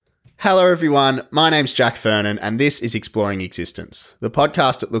Hello everyone, my name's Jack Fernan and this is Exploring Existence, the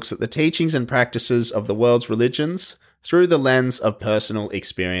podcast that looks at the teachings and practices of the world's religions through the lens of personal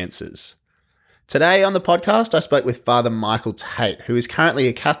experiences. Today on the podcast I spoke with Father Michael Tate, who is currently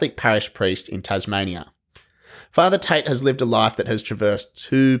a Catholic parish priest in Tasmania. Father Tate has lived a life that has traversed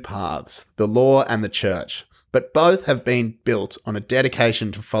two paths, the law and the church, but both have been built on a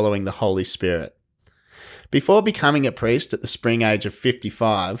dedication to following the Holy Spirit. Before becoming a priest at the spring age of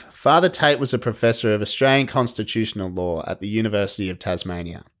 55, Father Tate was a professor of Australian constitutional law at the University of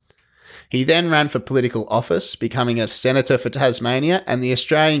Tasmania. He then ran for political office, becoming a senator for Tasmania and the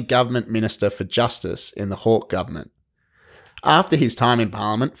Australian Government Minister for Justice in the Hawke government. After his time in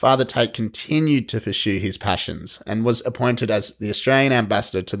Parliament, Father Tate continued to pursue his passions and was appointed as the Australian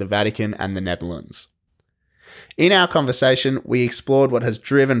Ambassador to the Vatican and the Netherlands. In our conversation, we explored what has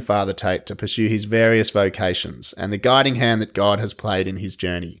driven Father Tate to pursue his various vocations and the guiding hand that God has played in his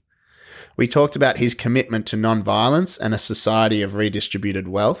journey. We talked about his commitment to non-violence and a society of redistributed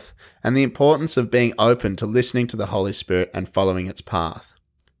wealth, and the importance of being open to listening to the Holy Spirit and following its path.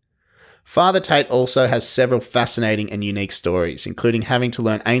 Father Tate also has several fascinating and unique stories, including having to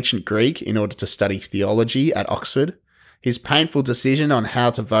learn ancient Greek in order to study theology at Oxford, his painful decision on how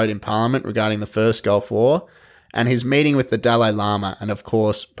to vote in Parliament regarding the First Gulf War, and his meeting with the Dalai Lama and, of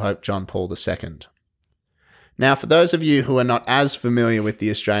course, Pope John Paul II. Now, for those of you who are not as familiar with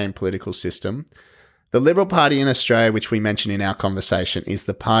the Australian political system, the Liberal Party in Australia, which we mentioned in our conversation, is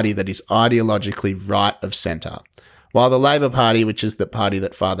the party that is ideologically right of centre, while the Labor Party, which is the party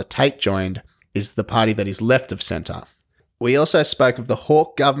that Father Tate joined, is the party that is left of centre. We also spoke of the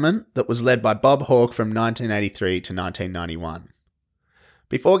Hawke government that was led by Bob Hawke from 1983 to 1991.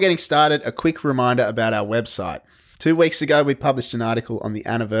 Before getting started, a quick reminder about our website. 2 weeks ago, we published an article on the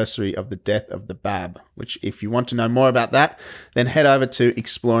anniversary of the death of the Bab, which if you want to know more about that, then head over to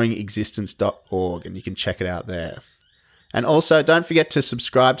exploringexistence.org and you can check it out there. And also, don't forget to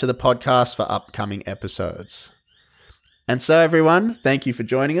subscribe to the podcast for upcoming episodes. And so everyone, thank you for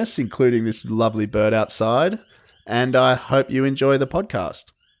joining us, including this lovely bird outside, and I hope you enjoy the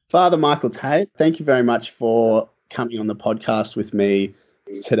podcast. Father Michael Tate, thank you very much for coming on the podcast with me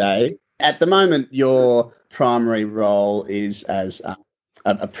today. At the moment, your primary role is as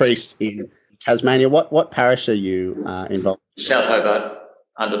a priest in Tasmania. What parish are you involved in? South Hobart,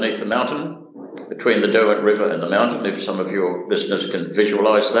 underneath the mountain, between the Derwent River and the mountain, if some of your listeners can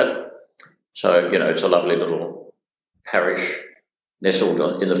visualise that. So, it's a lovely little parish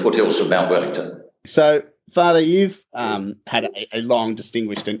nestled in the foothills of Mount Wellington. So, Father, you've had a long,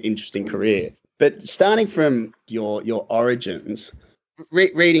 distinguished and interesting career. But starting from your origins,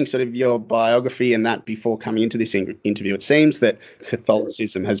 reading sort of your biography and that before coming into this interview, it seems that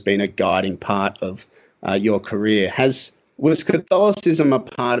Catholicism has been a guiding part of your career. Was Catholicism a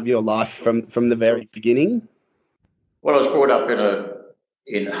part of your life from the very beginning? Well, I was brought up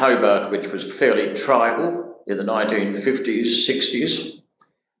in Hobart, which was fairly tribal in the 1950s, 60s.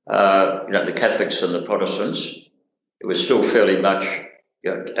 The Catholics and the Protestants. It was still fairly much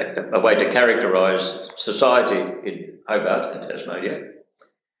a way to characterise society in Hobart in Tasmania.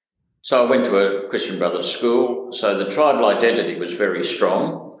 So I went to a Christian Brothers school, so the tribal identity was very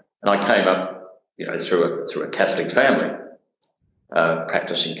strong, and I came up, through a Catholic family,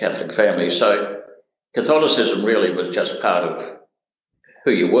 practicing Catholic family. So Catholicism really was just part of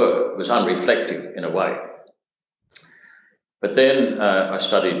who you were. It was unreflective in a way. But then I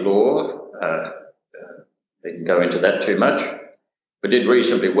studied law. Didn't go into that too much, but did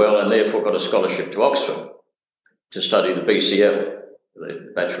reasonably well, and therefore got a scholarship to Oxford to study the BCL,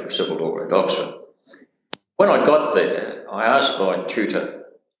 the Bachelor of Civil Law at Oxford. When I got there, I asked my tutor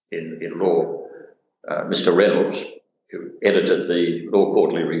in law, Mr. Reynolds, who edited the Law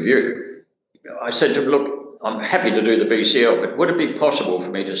Quarterly Review, I said to him, look, I'm happy to do the BCL, but would it be possible for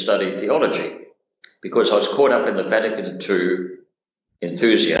me to study theology? Because I was caught up in the Vatican II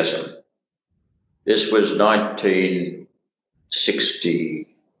enthusiasm. This was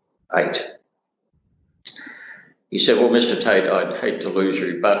 1968. He said, well, Mr. Tate, I'd hate to lose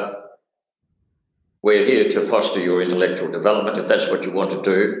you, but we're here to foster your intellectual development, if that's what you want to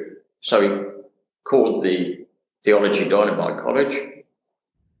do. So he called the Theology Dynamite College,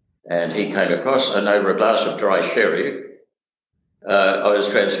 and he came across, and over a glass of dry sherry, I was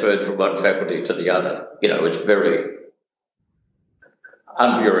transferred from one faculty to the other. It's very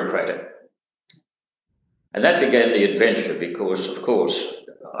unbureaucratic. And that began the adventure because, of course,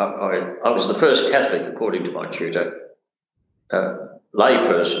 I was the first Catholic, according to my tutor,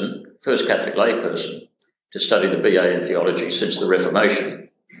 first Catholic layperson to study the BA in theology since the Reformation,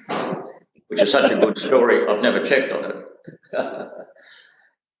 which is such a good story, I've never checked on it.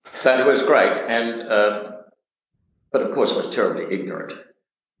 But it was great, and but of course I was terribly ignorant.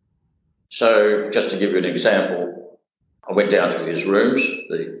 So just to give you an example, I went down to his rooms,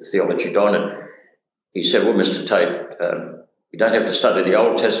 the theology don, and he said, well, Mr. Tate, you don't have to study the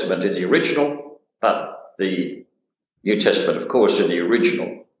Old Testament in the original, but the New Testament, of course, in the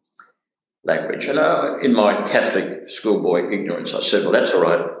original language. And in my Catholic schoolboy ignorance, I said, well, that's all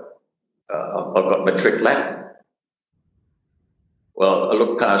right. I've got matric Latin. Well, I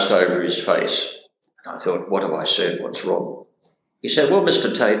looked past over his face and I thought, what have I said? What's wrong? He said, well,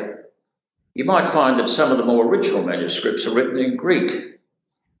 Mr. Tate, you might find that some of the more original manuscripts are written in Greek.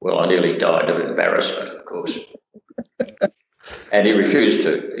 Well, I nearly died of embarrassment, of course. And he refused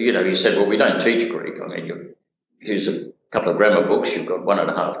to. He said, well, we don't teach Greek. I mean, here's a couple of grammar books. You've got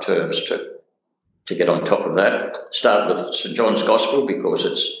 1.5 terms to get on top of that. Start with St. John's Gospel because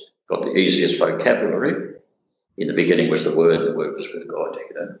it's got the easiest vocabulary. In the beginning was the Word was with God,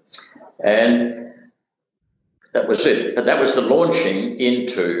 And that was it. But that was the launching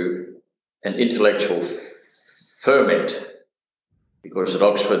into an intellectual ferment, because at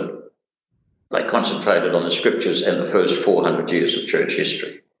Oxford they concentrated on the scriptures and the first 400 years of church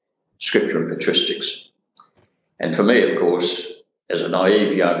history, scripture and patristics. And for me, of course, as a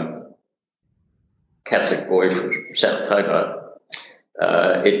naive young Catholic boy from South Hobart,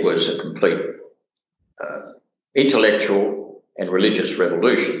 it was a complete intellectual and religious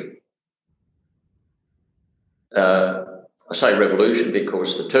revolution. I say revolution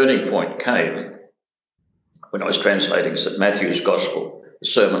because the turning point came when I was translating St. Matthew's Gospel, the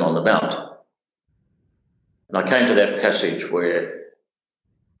Sermon on the Mount. And I came to that passage where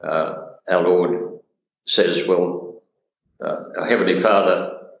our Lord says, well, our Heavenly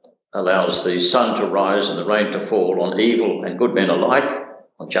Father allows the sun to rise and the rain to fall on evil and good men alike,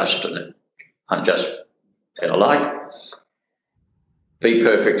 on just and unjust and alike. Be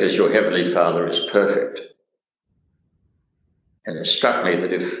perfect as your Heavenly Father is perfect. And it struck me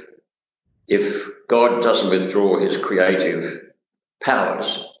that if God doesn't withdraw his creative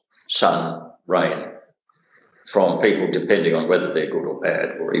powers, sun, rain, from people depending on whether they're good or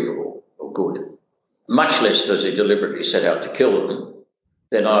bad or evil or good, much less does he deliberately set out to kill them,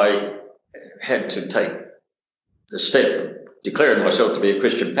 then I had to take the step of declaring myself to be a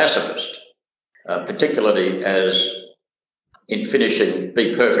Christian pacifist, particularly as in finishing,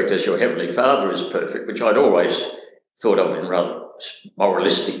 be perfect as your Heavenly Father is perfect, which I'd always thought of in rather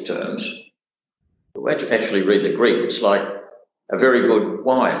moralistic terms. But when you actually read the Greek, it's like a very good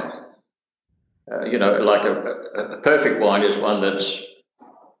wine. Like a perfect wine is one that's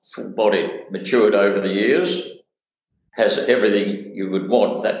full-bodied, matured over the years, has everything you would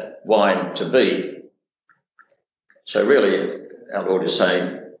want that wine to be. So really, our Lord is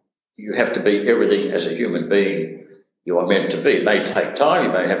saying, you have to be everything as a human being you are meant to be. It may take time,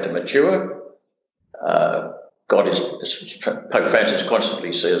 you may have to mature. God is, as Pope Francis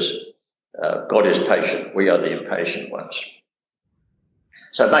constantly says, God is patient, we are the impatient ones.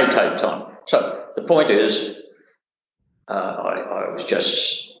 So it may take time. So the point is, I was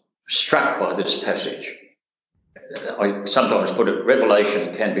just struck by this passage. I sometimes put it,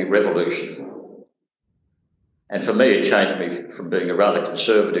 revelation can be revolution. And for me, it changed me from being a rather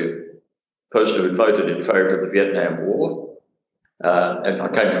conservative person who had voted in favour of the Vietnam War. And I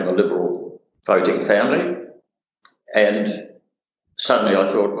came from a liberal voting family. And suddenly I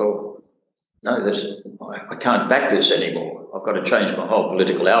thought, well, no, I can't back this anymore. I've got to change my whole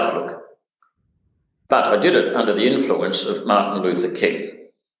political outlook. But I did it under the influence of Martin Luther King,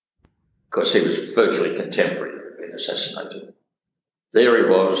 because he was virtually contemporary, had been assassinated. There he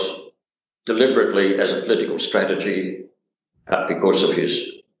was, deliberately as a political strategy, because of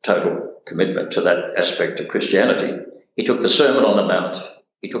his total commitment to that aspect of Christianity. He took the Sermon on the Mount,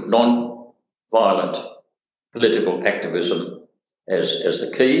 he took non-violent political activism as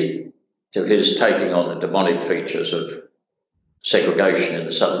the key to his taking on the demonic features of segregation in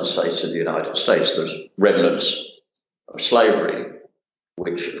the southern states of the United States. There's remnants of slavery,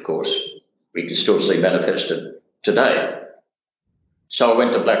 which, of course, we can still see manifested today. So I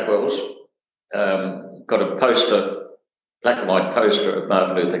went to Blackwell's, got a poster, black and white poster of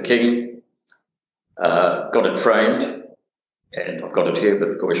Martin Luther King, got it framed, and I've got it here, but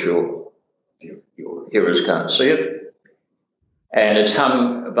of course your hearers can't see it. And it's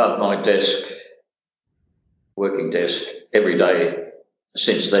hung above my desk, working desk, every day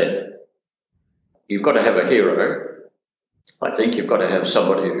since then. You've got to have a hero. I think you've got to have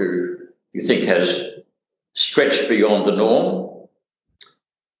somebody who you think has stretched beyond the norm.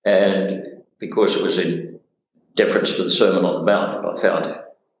 And because it was in deference to the Sermon on the Mount, I found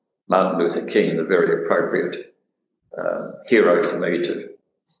Martin Luther King the very appropriate hero for me to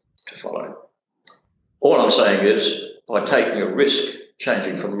to follow. All I'm saying is, by taking a risk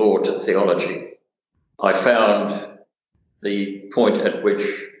changing from law to theology, I found the point at which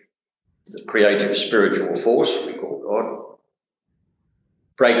the creative spiritual force we call God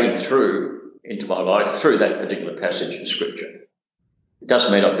breaking through into my life through that particular passage in Scripture. It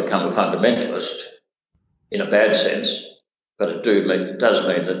doesn't mean I've become a fundamentalist in a bad sense, but it does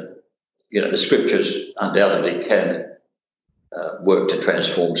mean that the Scriptures undoubtedly can work to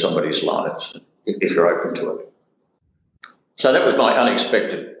transform somebody's lives if you're open to it. So that was my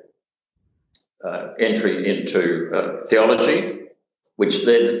unexpected entry into theology, which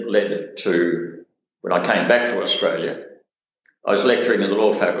then led to, when I came back to Australia, I was lecturing in the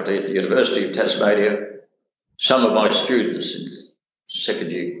law faculty at the University of Tasmania. Some of my students in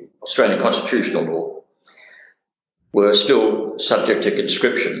second year Australian constitutional law were still subject to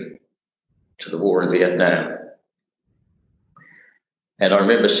conscription to the war in Vietnam. And I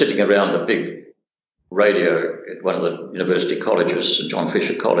remember sitting around the big radio at one of the university colleges, St John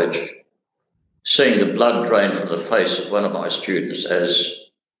Fisher College, seeing the blood drain from the face of one of my students as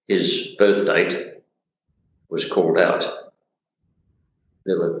his birth date was called out.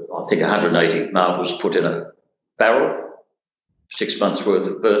 There were, I think, 180 marbles put in a barrel, 6 months' worth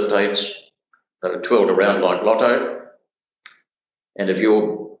of birth dates. They were twirled around like lotto. And if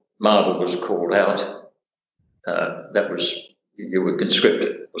your marble was called out, you were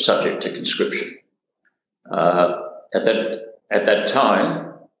conscripted or subject to conscription. At that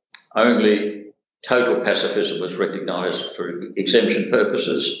time, only total pacifism was recognised for exemption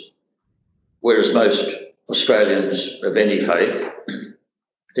purposes, whereas most Australians of any faith,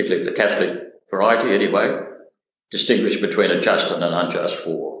 particularly the Catholic variety anyway, distinguish between a just and an unjust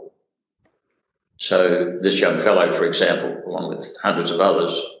war. So this young fellow, for example, along with hundreds of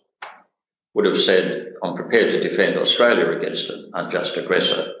others, would have said, I'm prepared to defend Australia against an unjust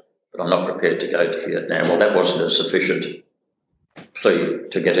aggressor, but I'm not prepared to go to Vietnam. Well, that wasn't a sufficient plea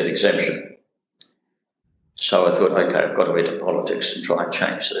to get an exemption. So I thought, okay, I've got to enter politics and try and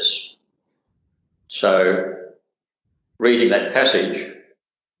change this. So reading that passage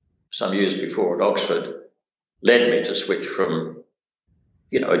some years before at Oxford led me to switch from,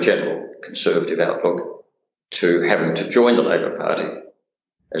 a general conservative outlook to having to join the Labor Party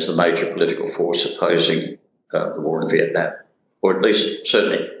as the major political force opposing the war in Vietnam, or at least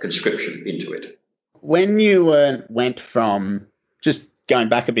certainly conscription into it. When you went from, just going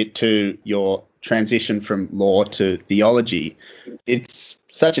back a bit to your transition from law to theology, it's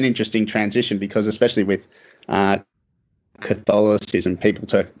such an interesting transition because especially with Catholicism, people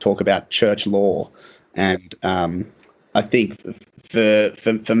talk about church law, and I think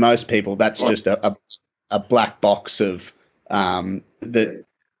for most people that's just a black box of that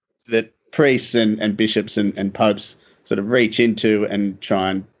priests and bishops and popes sort of reach into and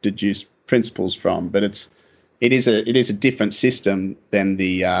try and deduce principles from, but it is a different system than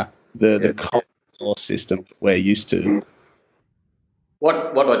the common law system we're used to.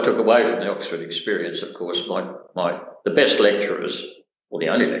 What I took away from the Oxford experience, of course, the best lecturers, or the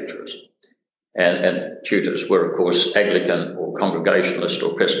only lecturers, and tutors were, of course, Anglican or Congregationalist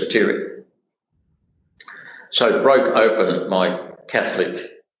or Presbyterian. So it broke open my Catholic,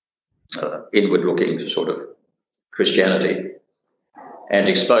 inward-looking sort of Christianity and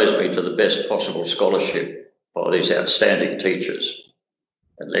exposed me to the best possible scholarship by these outstanding teachers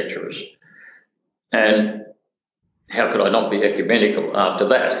and lecturers. And how could I not be ecumenical after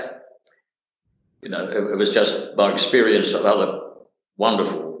that? It was just my experience of other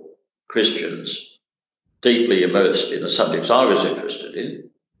wonderful Christians deeply immersed in the subjects I was interested in,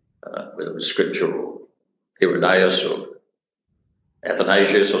 whether it was Scripture or Irenaeus or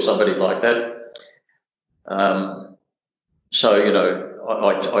Athanasius or somebody like that. I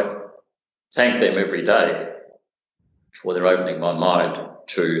thank them every day for their opening my mind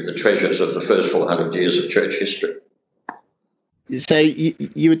to the treasures of the first 400 years of church history. So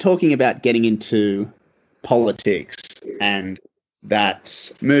you were talking about getting into politics and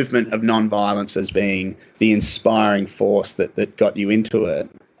that movement of non-violence as being the inspiring force that got you into it.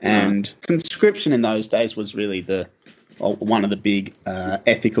 And conscription in those days was really one of the big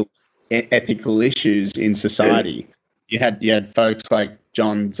ethical issues in society. Yeah. You had folks like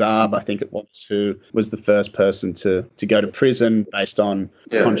John Zarb, I think it was, who was the first person to go to prison based on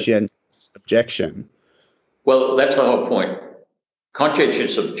conscientious objection. Well, that's the whole point.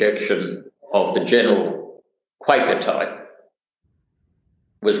 Conscientious objection of the general Quaker type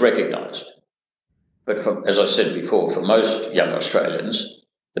was recognised. But as I said before, for most young Australians,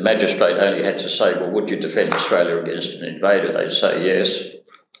 the magistrate only had to say, well, would you defend Australia against an invader? They'd say yes.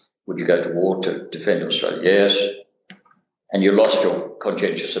 Would you go to war to defend Australia? Yes. and you lost your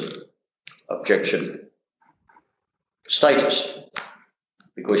conscientious objection status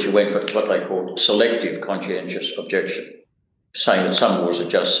because you went for what they called selective conscientious objection, saying that some laws are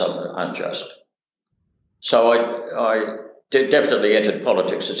just, some are unjust. So I definitely entered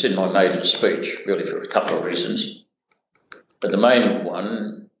politics. It's in my maiden speech, really, for a couple of reasons. But the main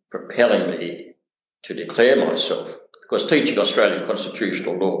one propelling me to declare myself, because teaching Australian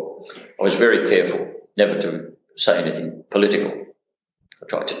constitutional law, I was very careful never to say anything political. I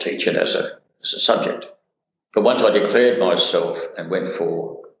tried to teach it as a subject. But once I declared myself and went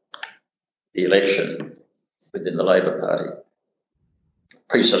for the election within the Labor Party,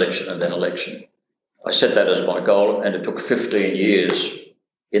 pre-selection and then election, I set that as my goal, and it took 15 years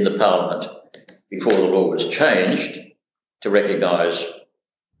in the Parliament before the law was changed to recognise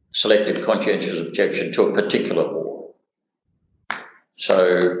selective conscientious objection to a particular law.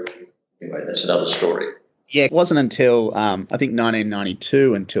 So, anyway, that's another story. Yeah, it wasn't until, I think,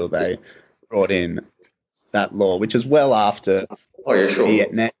 1992 until they brought in that law, which is well after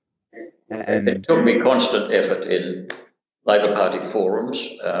Vietnam. And it took me constant effort in Labor Party forums,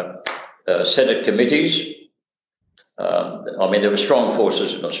 Senate committees. There were strong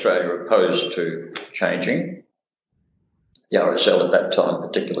forces in Australia opposed to changing. The RSL at that time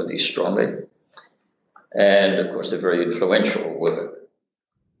particularly strongly. And, of course, they're very influential were.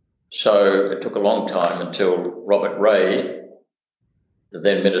 So it took a long time until Robert Ray, the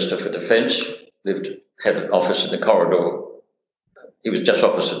then Minister for Defence, had an office in the corridor. He was just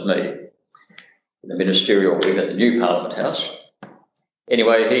opposite me in the ministerial wing at the new Parliament House.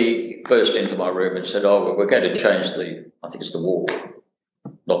 Anyway, he burst into my room and said, we're going to change I think it's the War,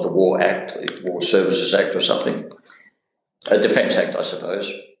 not the War Act, the War Services Act or something, a Defence Act, I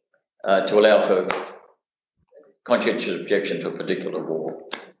suppose, to allow for conscientious objection to a particular law.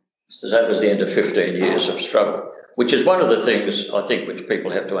 So that was the end of 15 years of struggle, which is one of the things I think which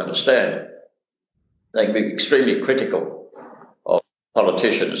people have to understand. They can be extremely critical of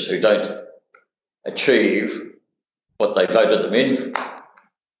politicians who don't achieve what they voted them in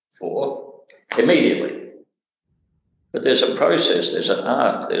for immediately. But there's a process, there's an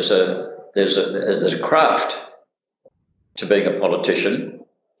art, there's a craft to being a politician,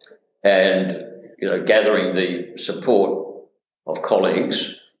 and gathering the support of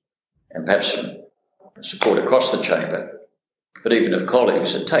colleagues and perhaps some support across the chamber, but even of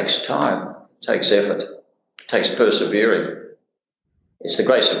colleagues. It takes time, it takes effort, it takes persevering. It's the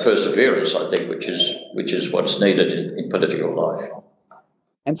grace of perseverance, I think, which is what's needed in political life.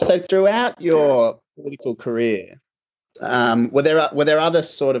 And so, throughout your political career, were there other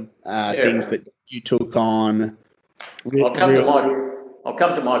sort of things that you took on? I'll come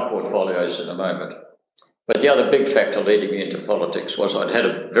to my portfolios in a moment. But the other big factor leading me into politics was I'd had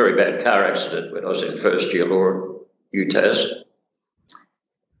a very bad car accident when I was in first year law at UTAS,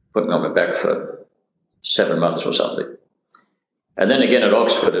 put me on my back for 7 months or something. And then again at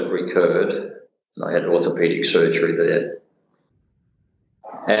Oxford it recurred, and I had orthopaedic surgery there.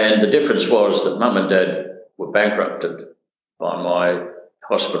 And the difference was that Mum and Dad were bankrupted by my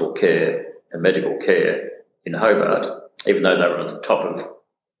hospital care and medical care in Hobart, even though they were on the top of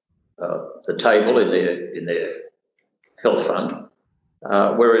the table in their health fund,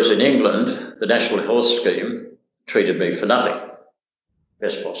 whereas in England, the National Health Scheme treated me for nothing,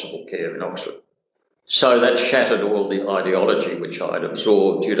 best possible care in Oxford. So that shattered all the ideology which I'd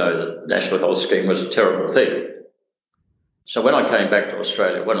absorbed. The National Health Scheme was a terrible thing. So when I came back to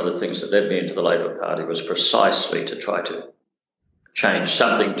Australia, one of the things that led me into the Labor Party was precisely to try to change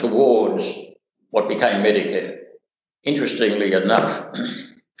something towards what became Medicare. Interestingly enough,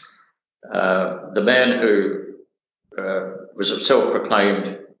 the man who was a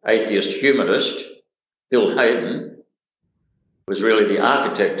self-proclaimed atheist humanist, Bill Hayden, was really the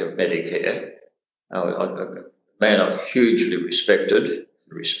architect of Medicare, a man I hugely respect.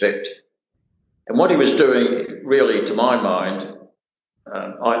 And what he was doing, really, to my mind,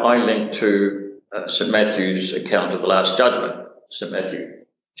 I linked to St Matthew's account of the Last Judgment, St Matthew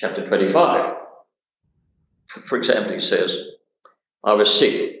chapter 25. For example, he says, I was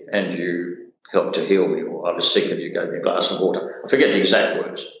sick and you helped to heal me, or I was sick and you gave me a glass of water. I forget the exact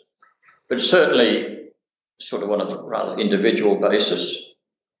words, but certainly sort of on a rather individual basis.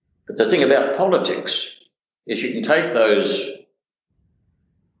 But the thing about politics is you can take those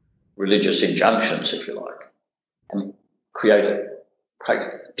religious injunctions, if you like, and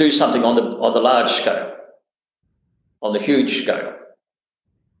do something on the large scale, on the huge scale.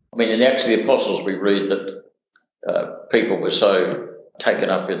 I mean, in Acts of the Apostles, we read that people were so taken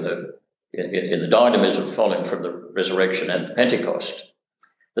up in the dynamism following from the resurrection and Pentecost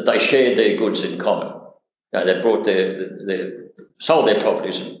that they shared their goods in common. they brought sold their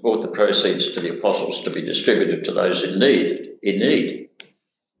properties and brought the proceeds to the apostles to be distributed to those in need,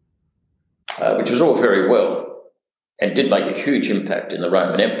 which was all very well and did make a huge impact in the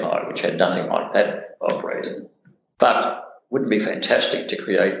Roman Empire, which had nothing like that operating. But wouldn't it be fantastic to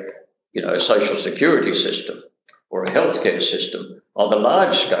create, a social security system or a healthcare system on the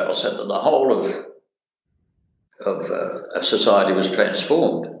large scale so that the whole of society was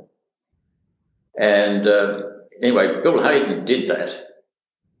transformed? And anyway, Bill Hayden did that.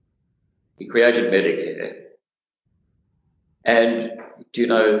 He created Medicare. And do you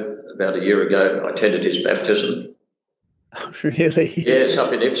know, about a year ago, I attended his baptism. Oh, really? Yeah, it's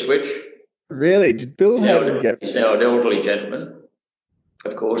up in Ipswich. Really? Did Bill Hayden get... He's now an elderly gentleman,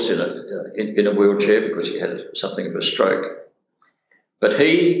 of course, in a wheelchair because he had something of a stroke. But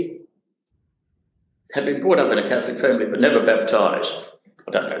he had been brought up in a Catholic family but never baptised.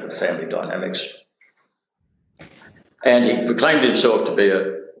 I don't know the family dynamics. And he proclaimed himself to be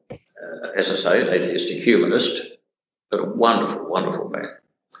as I say, an atheistic humanist, but a wonderful, wonderful man.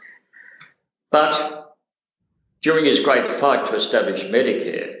 But during his great fight to establish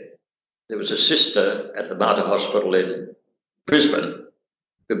Medicare, there was a sister at the Mater Hospital in Brisbane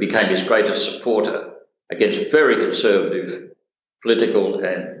who became his greatest supporter against very conservative political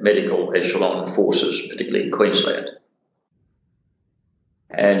and medical echelon forces, particularly in Queensland.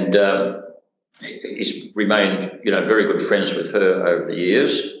 And he's remained, very good friends with her over the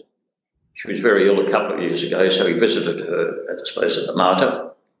years. She was very ill a couple of years ago, so he visited her, at the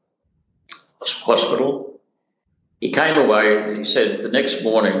Mater Hospital. He came away and he said, the next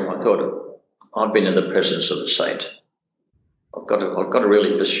morning I thought, I've been in the presence of a saint. I've got to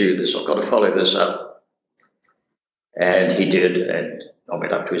really pursue this. I've got to follow this up. And he did, and I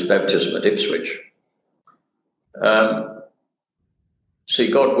went up to his baptism at Ipswich.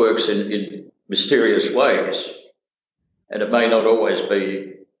 See, God works in mysterious ways, and it may not always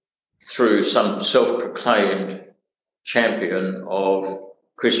be through some self-proclaimed champion of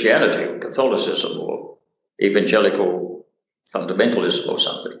Christianity or Catholicism or evangelical fundamentalism or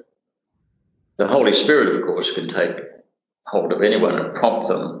something. The Holy Spirit, of course, can take hold of anyone and prompt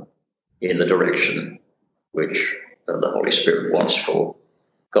them in the direction which the Holy Spirit wants for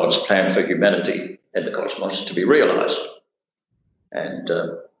God's plan for humanity and the cosmos to be realised. And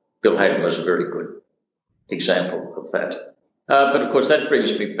Bill Hayden was a very good example of that. But of course, that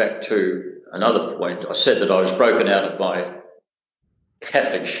brings me back to another point. I said that I was broken out of my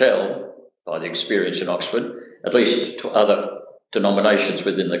Catholic shell by the experience in Oxford, at least to other denominations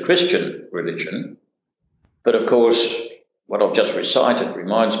within the Christian religion. But of course, what I've just recited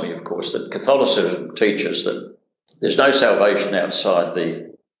reminds me, of course, that Catholicism teaches that there's no salvation outside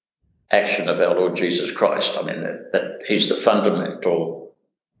the action of our Lord Jesus Christ. I mean, that he's the fundamental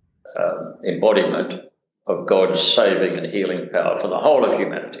embodiment of God's saving and healing power for the whole of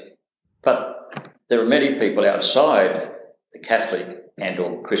humanity. But there are many people outside the Catholic and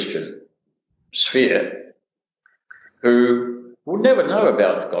or Christian sphere who will never know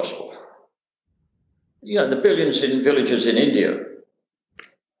about the gospel. The billions in villages in India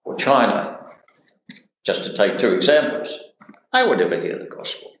or China, just to take two examples, they will never hear the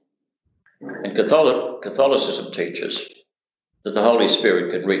gospel. And Catholicism teaches that the Holy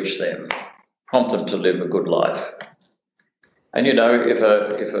Spirit can reach them, prompt them to live a good life. And if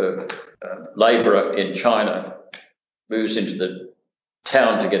a labourer in China moves into the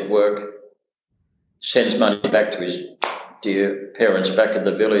town to get work, sends money back to his dear parents back in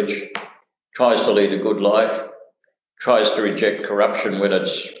the village, tries to lead a good life, tries to reject corruption when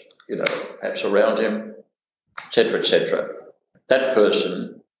it's, perhaps around him, etc., that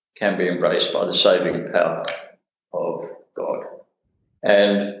person can be embraced by the saving power of God.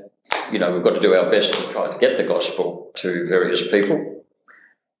 And, we've got to do our best to try to get the gospel to various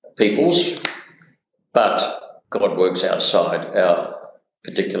peoples, but God works outside our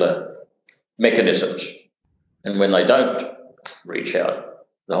particular mechanisms. And when they don't reach out,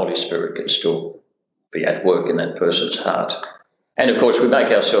 the Holy Spirit can still be at work in that person's heart. And, of course, we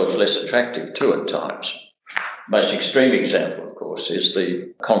make ourselves less attractive too at times. Most extreme example, of course, is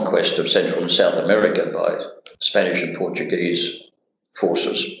the conquest of Central and South America by Spanish and Portuguese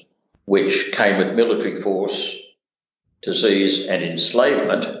forces, which came with military force, disease and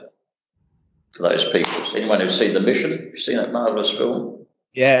enslavement for those peoples. Anyone who's seen The Mission? Have you seen that marvellous film?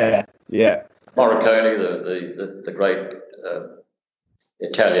 Yeah. Morricone, the great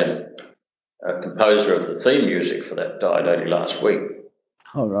Italian composer of the theme music for that, died only last week.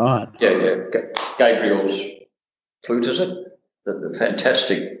 All right. Yeah. Gabriel's Flute, is it? The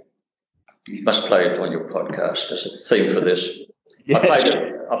fantastic, you must play it on your podcast as a theme for this. Yeah. I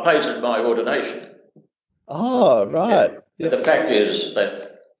played it at my ordination. Oh, right. Yeah. The fact is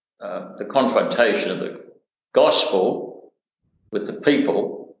that the confrontation of the gospel with the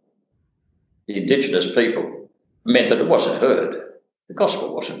people, the indigenous people, meant that it wasn't heard. The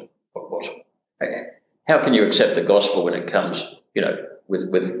gospel wasn't. What was it? How can you accept the gospel when it comes,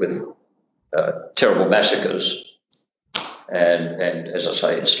 with terrible massacres and as I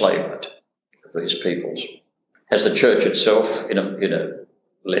say, enslavement of these peoples? Has the church itself, in a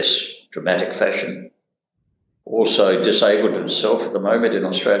less dramatic fashion, also disabled itself at the moment in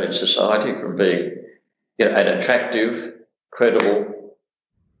Australian society from being, an attractive, credible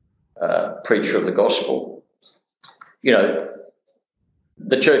preacher of the gospel?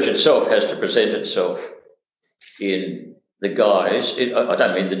 The church itself has to present itself in the guise. I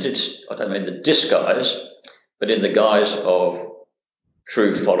don't mean the disguise, but in the guise of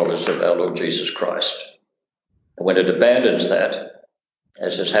true followers of our Lord Jesus Christ. And when it abandons that,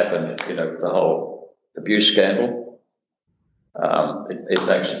 as has happened, with the whole abuse scandal, it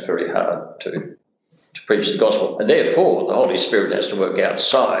makes it very hard to preach the gospel. And therefore, the Holy Spirit has to work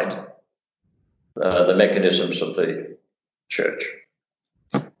outside the mechanisms of the church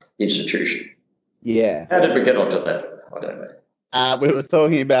institution. Yeah. How did we get onto that? I don't know. We were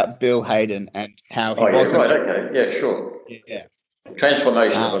talking about Bill Hayden and how he wasn't... right, okay. Yeah, sure. Yeah.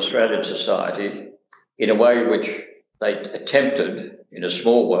 Transformation of Australian society in a way which they attempted in a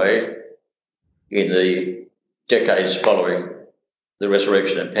small way in the decades following the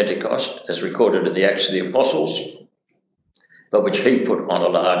resurrection and Pentecost, as recorded in the Acts of the Apostles, but which he put on a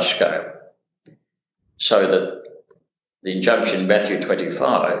large scale. So that the injunction in Matthew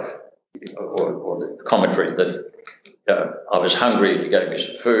 25, or the commentary that I was hungry, you gave me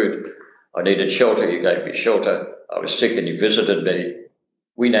some food, I needed shelter, you gave me shelter, I was sick and you visited me.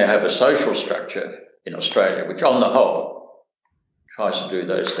 We now have a social structure in Australia which, on the whole, tries to do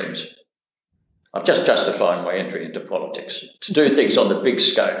those things. I'm just justifying my entry into politics, to do things on the big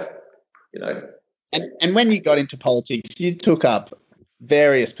scale, And when you got into politics, you took up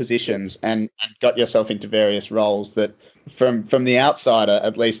various positions and got yourself into various roles that from the outsider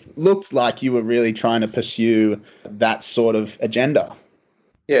at least looked like you were really trying to pursue that sort of agenda.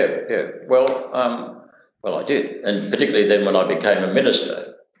 Yeah. Well, I did. And particularly then when I became a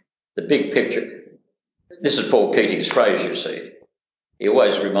minister, the big picture, this is Paul Keating's phrase, you see. He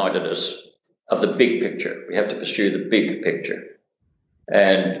always reminded us of the big picture. We have to pursue the big picture.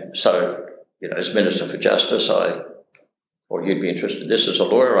 And so, as Minister for Justice, you'd be interested in this as a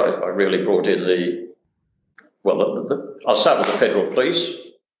lawyer, I really brought in I'll start with the Federal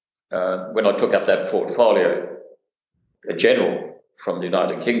Police. When I took up that portfolio, a general from the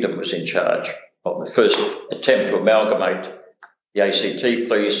United Kingdom was in charge of the first attempt to amalgamate the ACT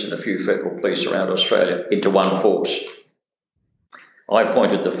Police and a few federal police around Australia into one force. I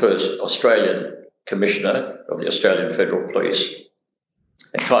appointed the first Australian Commissioner of the Australian Federal Police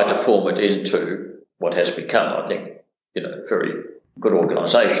and tried to form it into what has become, I think, a very good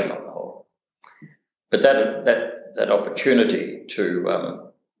organisation on the whole. But that opportunity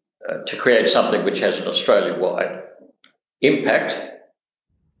to create something which has an Australia-wide impact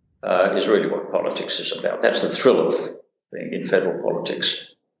is really what politics is about. That's the thrill of being in federal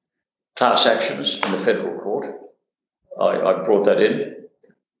politics. Class actions in the federal court, I brought that in,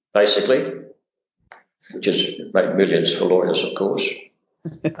 basically, which has made millions for lawyers, of course.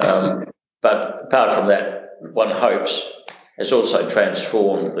 But apart from that, one hopes has also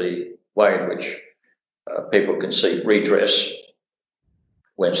transformed the way in which people can seek redress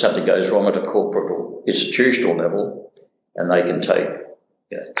when something goes wrong at a corporate or institutional level, and they can take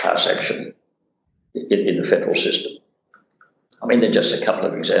class action in the federal system. I mean, they're just a couple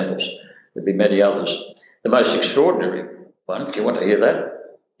of examples. There'd be many others. The most extraordinary one, do you want to hear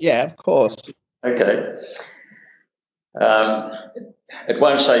that? Yeah, of course. Okay. At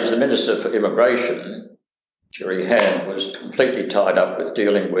one stage, the Minister for Immigration, Jerry Hand, was completely tied up with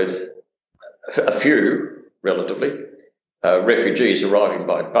dealing with a few, relatively, refugees arriving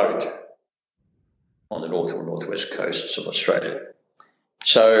by boat on the north or northwest coasts of Australia.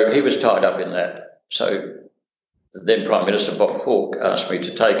 So he was tied up in that. So the then Prime Minister, Bob Hawke, asked me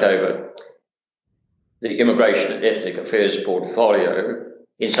to take over the Immigration and Ethnic Affairs portfolio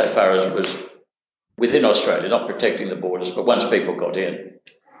insofar as it was within Australia, not protecting the borders, but once people got in.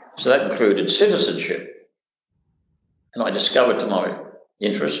 So that included citizenship. And I discovered, to my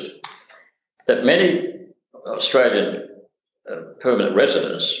interest, that many Australian permanent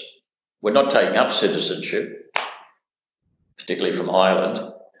residents were not taking up citizenship, particularly from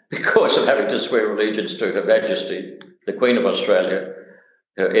Ireland, because of having to swear allegiance to Her Majesty, the Queen of Australia,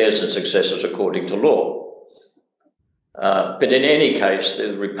 her heirs and successors according to law. But in any case,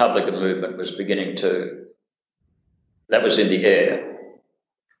 the Republican movement was beginning to that was in the air.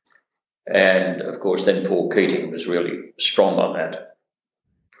 And, of course, then Paul Keating was really strong on that.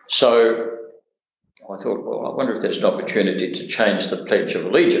 So I thought, well, I wonder if there's an opportunity to change the Pledge of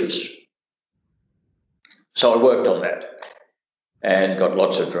Allegiance. So I worked on that and got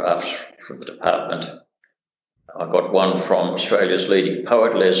lots of drafts from the department. I got one from Australia's leading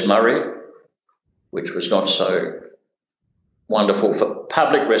poet, Les Murray, which was not so wonderful for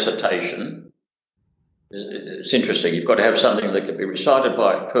public recitation. It's interesting. You've got to have something that can be recited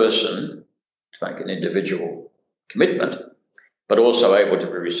by a person to make an individual commitment, but also able to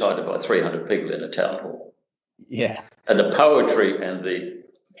be recited by 300 people in a town hall. Yeah. And the poetry and the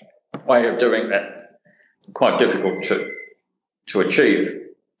way of doing that, quite difficult to achieve.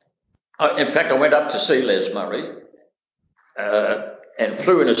 In fact, I went up to see Les Murray and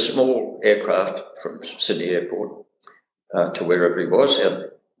flew in a small aircraft from Sydney Airport to wherever he was,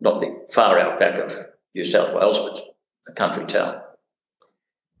 not the far outback of New South Wales, but a country town.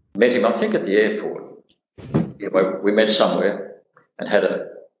 Met him, I think, at the airport. We met somewhere and had a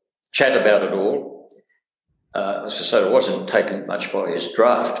chat about it all. So it wasn't taken much by his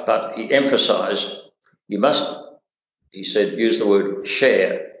draft, but he emphasised you must, he said, use the word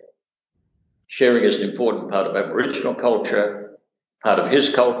share. Sharing is an important part of Aboriginal culture, part of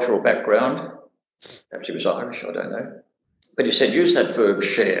his cultural background. Perhaps he was Irish, I don't know. But he said, use that verb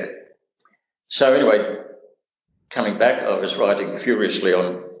share. So anyway, coming back, I was writing furiously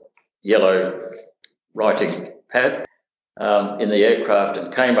on yellow writing pad in the aircraft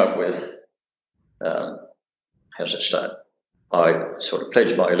and came up with, how's it start? I sort of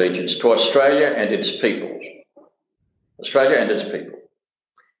pledged my allegiance to Australia and its people. Australia and its people,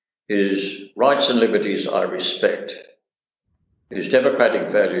 whose rights and liberties I respect, whose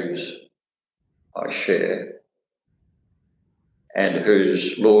democratic values I share, and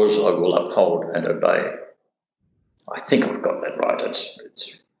whose laws I will uphold and obey. I think I've got that right.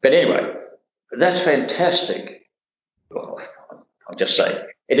 But anyway, that's fantastic. Well, I'll just say,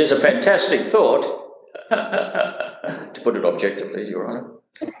 it is a fantastic thought, to put it objectively, Your Honour.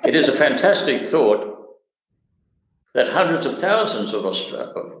 It is a fantastic thought that hundreds of thousands of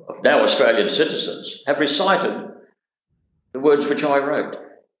now Australian citizens have recited the words which I wrote.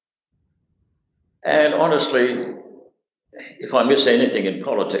 And honestly, if I miss anything in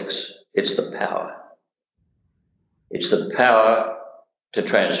politics, it's the power. It's the power to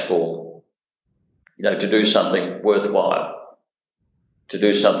transform, to do something worthwhile, to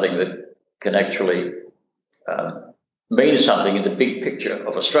do something that can actually mean something in the big picture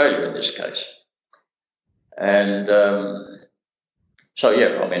of Australia in this case. And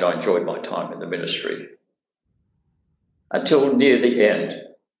I enjoyed my time in the ministry until near the end.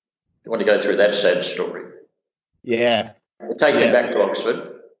 You want to go through that sad story? Yeah. We'll take you back to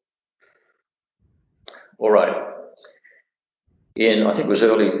Oxford. All right. I think it was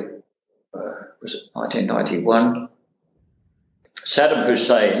early, was it 1991? Saddam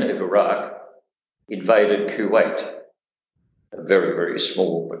Hussein of Iraq invaded Kuwait, a very, very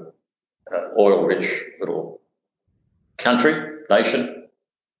small but oil-rich little nation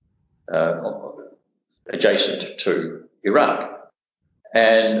adjacent to Iraq.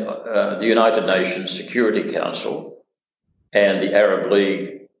 And the United Nations Security Council and the Arab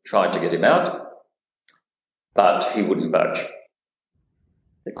League tried to get him out, but he wouldn't budge.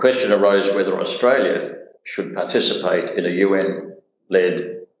 The question arose whether Australia should participate in a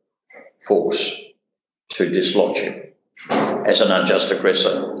UN-led force to dislodge him as an unjust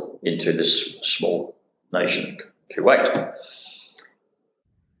aggressor into this small nation, Kuwait.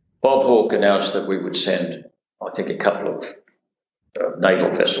 Bob Hawke announced that we would send, I think, a couple of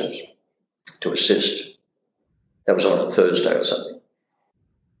naval vessels to assist. That was on a Thursday or something.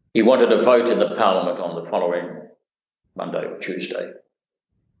 He wanted a vote in the Parliament on the following Monday or Tuesday.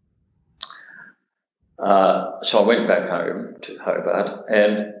 So I went back home to Hobart,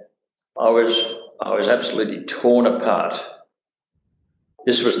 and I was absolutely torn apart.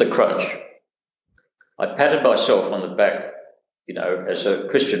 This was the crunch. I patted myself on the back, as a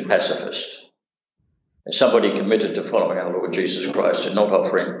Christian pacifist, as somebody committed to following our Lord Jesus Christ and not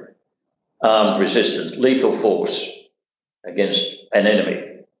offering armed resistance, lethal force against an enemy.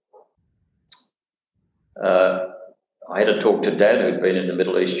 I had a talk to Dad, who'd been in the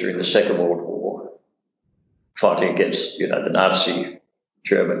Middle East during the Second World War, fighting against, the Nazi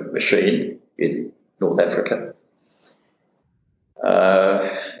German machine in North Africa,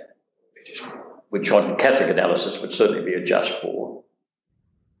 which on Catholic analysis would certainly be a just war.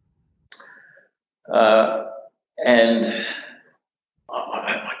 And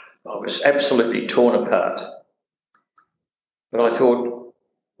I was absolutely torn apart. But I thought,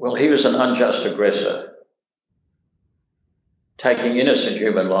 well, he was an unjust aggressor. taking innocent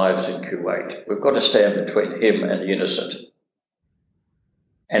human lives in Kuwait. We've got to stand between him and the innocent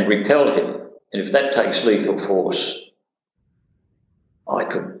and repel him. And if that takes lethal force, I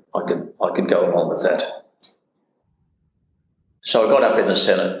could go along with that. So I got up in the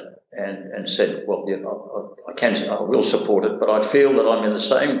Senate and said, well, yeah, I will support it, but I feel that I'm in the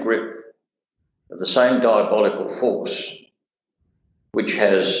same grip of the same diabolical force which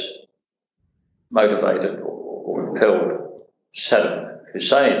has motivated or impelled Saddam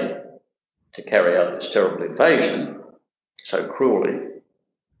Hussein to carry out this terrible invasion so cruelly.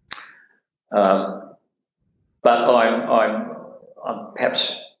 But I'm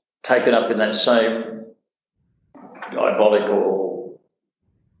perhaps taken up in that same diabolical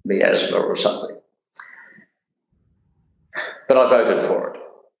miasma or something. But I voted for it,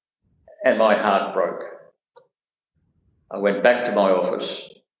 and my heart broke. I went back to my office,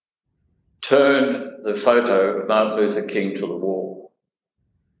 turned the photo of Martin Luther King to the wall.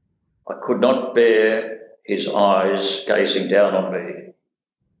 I could not bear his eyes gazing down on me,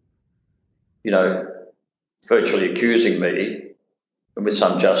 virtually accusing me, with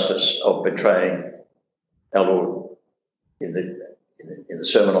some justice, of betraying our Lord in the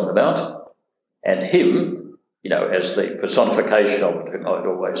Sermon on the Mount, and him, as the personification of it, whom I'd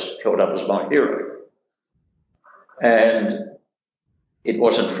always held up as my hero. And it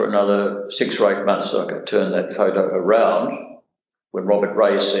wasn't for another 6 or 8 months that I could turn that photo around when Robert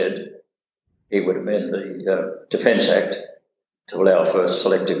Ray said he would amend the Defence Act to allow for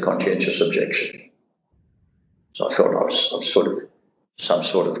selective conscientious objection. So I felt I was some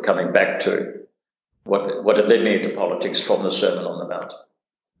sort of coming back to what had led me into politics from the Sermon on the Mount.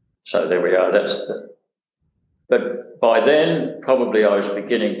 So there we are. But by then, probably I was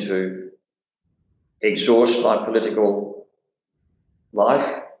beginning to exhaust my political life.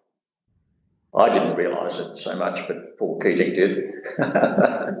 I didn't realise it so much, but Paul Keating did.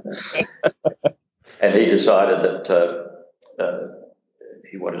 And he decided that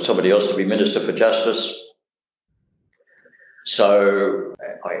he wanted somebody else to be Minister for Justice. So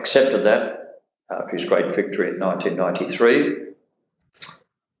I accepted that after his great victory in 1993.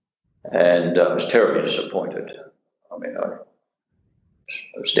 And I was terribly disappointed. I mean, I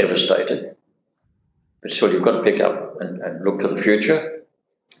was devastated. But still, you've got to pick up and look to the future.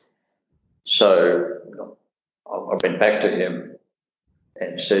 So I went back to him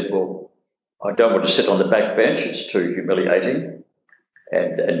and said, well, I don't want to sit on the back bench. It's too humiliating.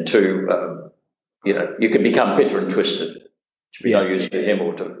 And too, you can become bitter and twisted. To be no use to him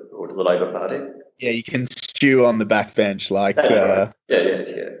or to the Labor Party. Yeah, you can stew on the backbench like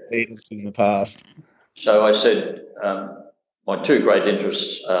leaders in the past. So I said, my 2 great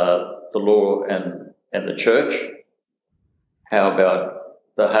interests are the law and the church. How about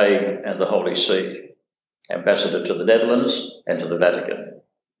The Hague and the Holy See, ambassador to the Netherlands and to the Vatican?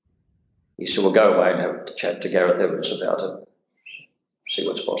 He said, well, go away and have a chat to Gareth Evans about it, see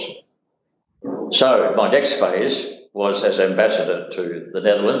what's possible. So my next phase was as ambassador to the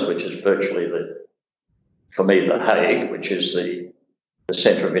Netherlands, which is virtually for me, The Hague, which is the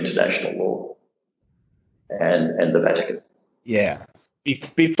centre of international law, and the Vatican. Yeah.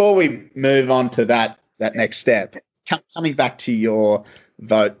 Before we move on to that next step, coming back to your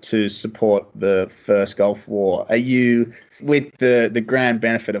vote to support the first Gulf War, are you, with the grand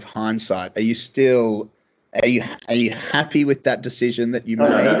benefit of hindsight, are you happy with that decision that you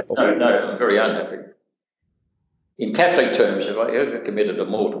made? No, I'm very unhappy. In Catholic terms, if I ever committed a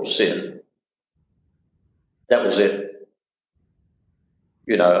mortal sin, that was it.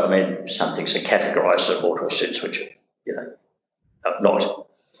 Some things are categorised as mortal sins, which are not.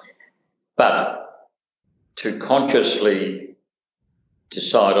 But to consciously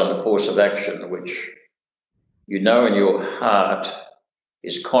decide on a course of action which in your heart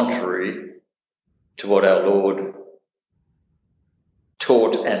is contrary to what our Lord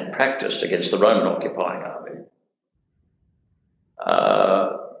taught and practiced against the Roman occupying army,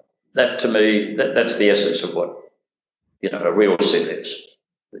 that to me, that's the essence of what a real sin is.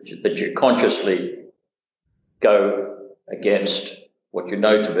 That you consciously go against what you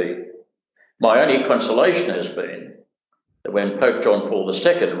know to be. My only consolation has been that when Pope John Paul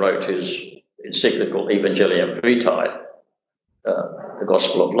II wrote his encyclical Evangelium Vitae, the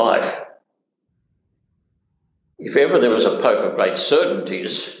Gospel of Life, if ever there was a Pope of great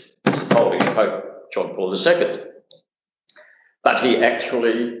certainties, it's the Polish Pope John Paul II. But he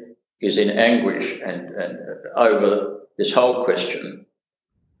actually is in anguish and over this whole question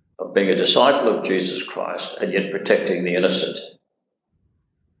of being a disciple of Jesus Christ and yet protecting the innocent.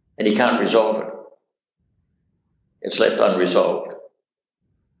 And he can't resolve it. It's left unresolved.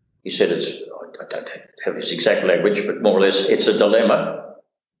 He said I don't have his exact language, but more or less it's a dilemma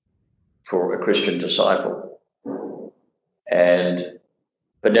for a Christian disciple.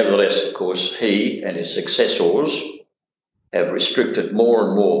 But nevertheless, of course, he and his successors have restricted more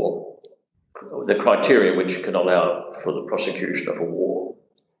and more the criteria which can allow for the prosecution of a war,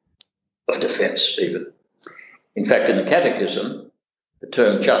 of defence even. In fact, in the Catechism, the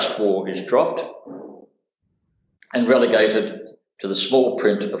term just war is dropped and relegated to the small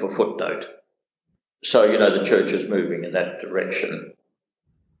print of a footnote. So, the Church is moving in that direction.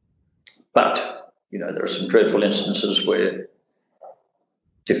 But, there are some dreadful instances where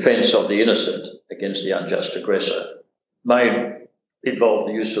defence of the innocent against the unjust aggressor may involve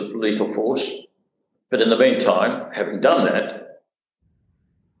the use of lethal force. But in the meantime, having done that,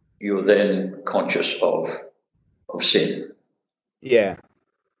 you're then conscious of sin. Yeah.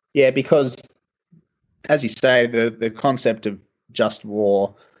 Yeah, because, as you say, the concept of just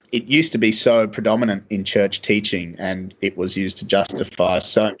war, it used to be so predominant in church teaching, and it was used to justify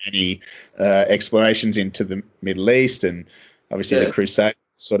so many explorations into the Middle East, and obviously the Crusade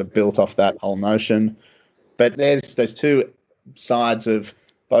sort of built off that whole notion. But there's those two sides of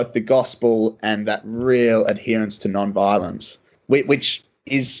both the gospel and that real adherence to non-violence, which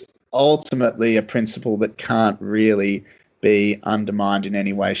is ultimately a principle that can't really be undermined in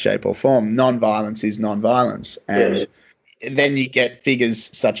any way, shape or form. Non-violence is non-violence. And then you get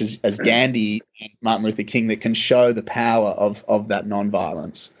figures such as Gandhi and Martin Luther King that can show the power of that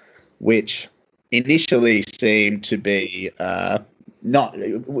non-violence, which initially seemed to be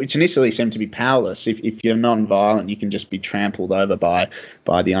powerless. If you're non-violent, you can just be trampled over by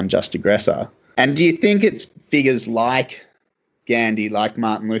the unjust aggressor. And do you think it's figures like Gandhi, like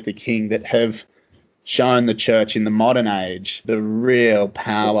Martin Luther King, that have shown the church in the modern age the real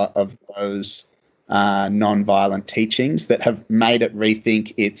power of those non-violent teachings that have made it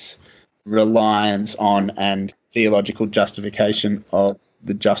rethink its reliance on and theological justification of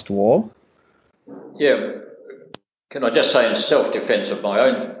the just war? Yeah. Can I just say, in self-defence of my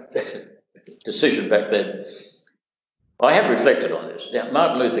own decision back then, I have reflected on this. Now,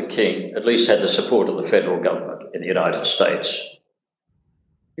 Martin Luther King at least had the support of the federal government in the United States.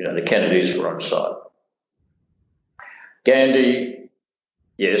 The Kennedys were on side. Gandhi,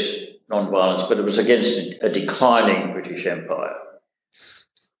 yes, non-violence, but it was against a declining British Empire.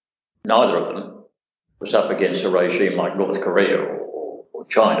 Neither of them was up against a regime like North Korea or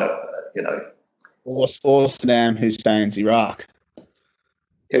China, Or Saddam Hussein's Iraq.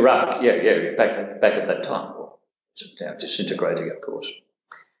 Iraq, yeah, back at that time. Well, it's now disintegrating, of course.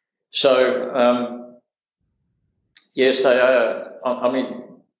 So, yes, they are.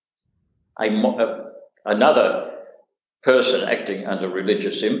 Another person acting under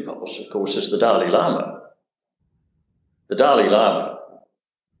religious impulse, of course, is the Dalai Lama. The Dalai Lama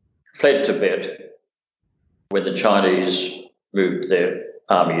fled Tibet when the Chinese moved their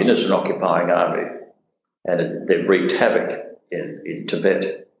army in as an occupying army, and they wreaked havoc in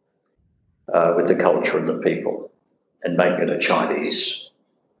Tibet with the culture and the people, and making it a Chinese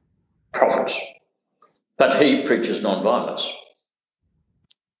province. But he preaches non-violence.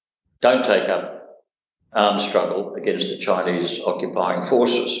 Don't take up armed struggle against the Chinese occupying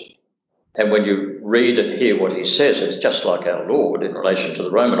forces. And when you read and hear what he says, it's just like our Lord in relation to the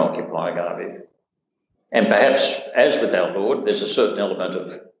Roman occupying army. And perhaps, as with our Lord, there's a certain element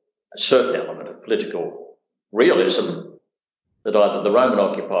of political realism that either the Roman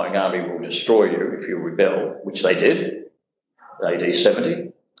occupying army will destroy you if you rebel, which they did, AD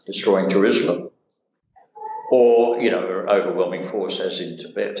 70, destroying Jerusalem, or, an overwhelming force as in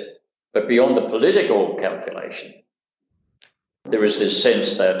Tibet. But beyond the political calculation, there is this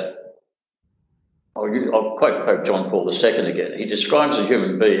sense that, I'll quote Pope John Paul II again. He describes a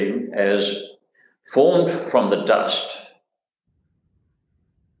human being as formed from the dust,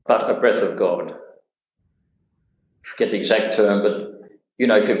 but a breath of God. Forget the exact term, but,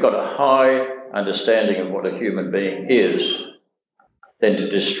 if you've got a high understanding of what a human being is, then to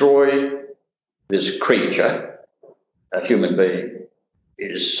destroy this creature, a human being,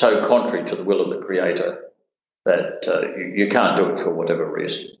 is so contrary to the will of the Creator that you can't do it for whatever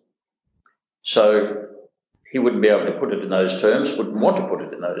reason. So he wouldn't be able to put it in those terms, wouldn't want to put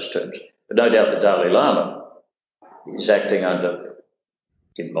it in those terms. But no doubt the Dalai Lama is acting under,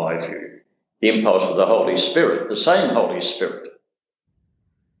 in my view, the impulse of the Holy Spirit, the same Holy Spirit,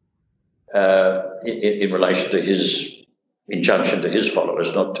 in relation to his injunction to his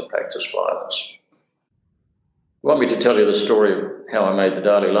followers not to practice violence. You want me to tell you the story of how I made the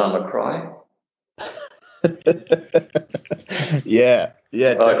Dalai Lama cry? Yeah.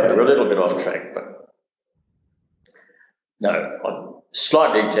 Okay, we're a little bit off track, but No, I'm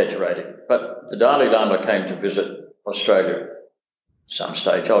slightly exaggerating, but the Dalai Lama came to visit Australia at some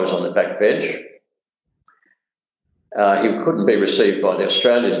stage. I was on the back bench. He couldn't be received by the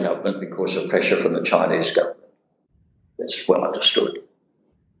Australian government because of pressure from the Chinese government. That's well understood.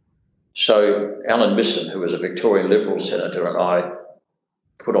 So Alan Misson, who was a Victorian Liberal senator, and I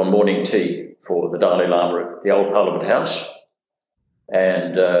put on morning tea for the Dalai Lama at the old Parliament House.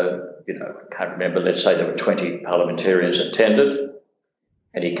 And, I can't remember, let's say there were 20 parliamentarians attended,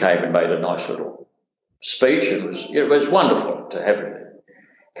 and he came and made a nice little speech. It was wonderful to have him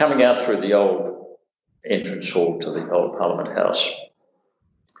coming out through the old entrance hall to the old Parliament House.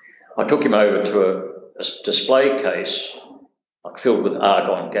 I took him over to a display case filled with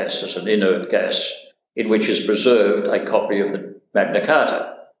argon gases, an inert gas, in which is preserved a copy of the Magna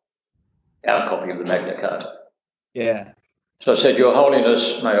Carta, our copy of the Magna Carta. Yeah. So I said, Your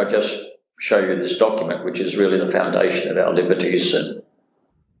Holiness, may I just show you this document, which is really the foundation of our liberties and,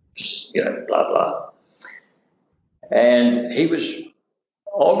 blah, blah. And he was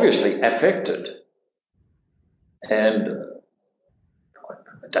obviously affected. And I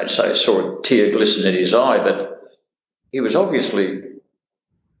don't say I saw a tear glisten in his eye, but he was obviously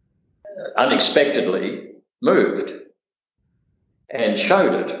unexpectedly moved and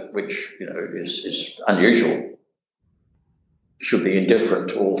showed it, which, is unusual. Should be indifferent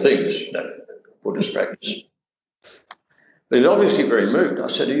to all things, Buddhist practice. But he was obviously very moved. I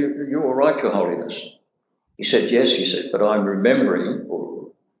said, Are you all right, Your Holiness? He said, Yes, he said, but I'm remembering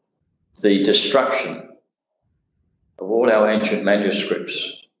the destruction of all our ancient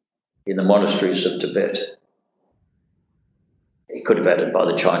manuscripts in the monasteries of Tibet. He could have added by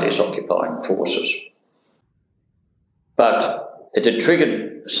the Chinese occupying forces. But it had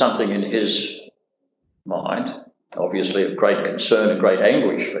triggered something in his mind, obviously of great concern and great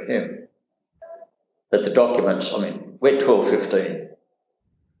anguish for him, that the documents, we're 1215,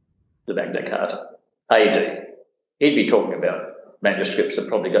 the Magna Carta, AD. He'd be talking about manuscripts that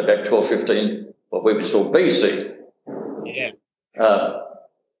probably go back 1215, what we would call BC. Yeah.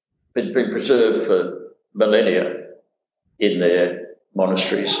 Been preserved for millennia in their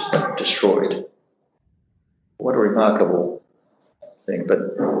monasteries, destroyed. What a remarkable thing.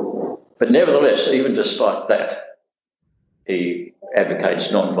 But nevertheless, even despite that, he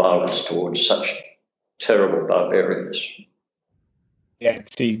advocates non-violence towards such terrible barbarians. Yeah,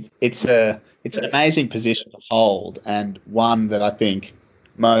 it's an amazing position to hold, and one that I think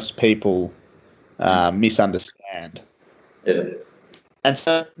most people misunderstand. Yeah. And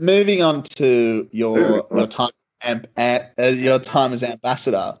so, moving on to your time as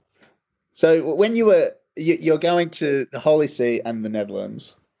ambassador. So, when you're going to the Holy See and the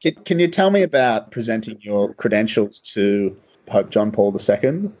Netherlands, can you tell me about presenting your credentials to Pope John Paul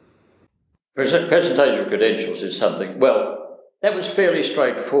II? Presentation of credentials is something, that was fairly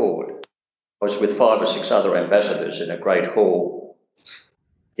straightforward. I was with 5 or 6 other ambassadors in a great hall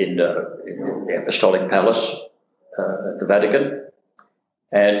in the Apostolic Palace at the Vatican.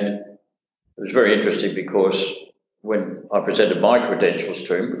 And it was very interesting because when I presented my credentials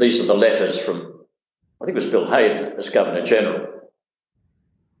to him, these are the letters from, I think it was Bill Hayden as Governor General,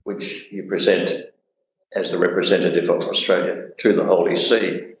 which you present as the representative of Australia to the Holy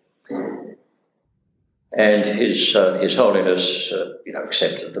See. And His Holiness,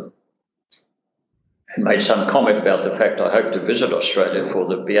 accepted them and made some comment about the fact I hope to visit Australia for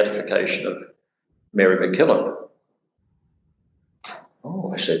the beatification of Mary MacKillop.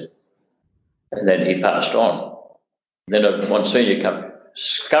 Oh, I said. And then he passed on. And then Monsignor came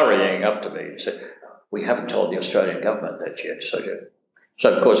scurrying up to me and said, we haven't told the Australian government that yet.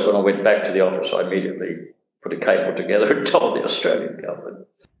 So of course, when I went back to the office, I immediately put a cable together and told the Australian government.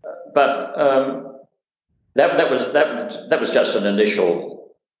 But that was just an initial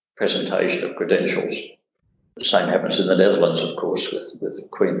presentation of credentials. The same happens in the Netherlands, of course, with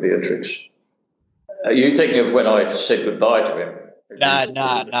Queen Beatrix. Are you thinking of when I said goodbye to him? No.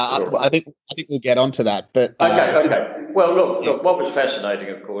 I think we'll get onto that. But okay. Well, look. What was fascinating,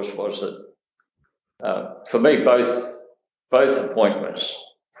 of course, was that for me, both appointments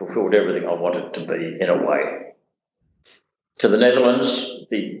fulfilled everything I wanted to be in a way. To the Netherlands,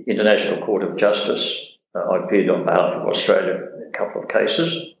 the International Court of Justice, I appeared on behalf of Australia in a couple of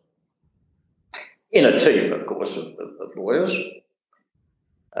cases, in a team, of course, of lawyers.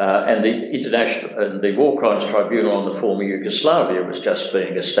 And the War Crimes Tribunal on the former Yugoslavia was just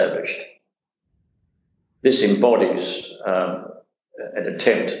being established. This embodies an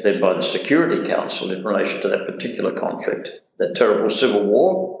attempt then by the Security Council in relation to that particular conflict, that terrible civil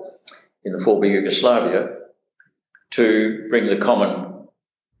war in the former Yugoslavia, to bring the common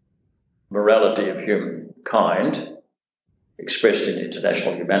morality of humankind expressed in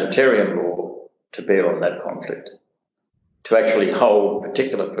international humanitarian law to bear on that conflict, to actually hold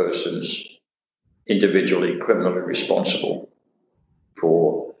particular persons individually criminally responsible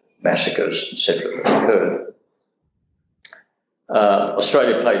for massacres, etc., that occurred.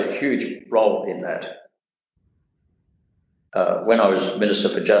 Australia played a huge role in that. When I was Minister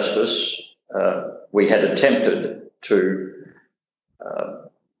for Justice, we had attempted to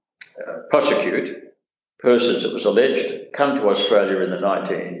prosecute persons that was alleged come to Australia in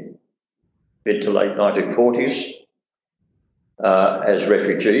the mid to late 1940s as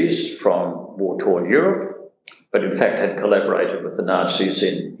refugees from war-torn Europe, but in fact had collaborated with the Nazis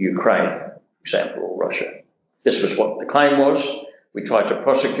in Ukraine, for example, or Russia. This was what the claim was. We tried to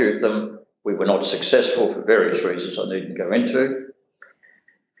prosecute them. We were not successful for various reasons I needn't go into.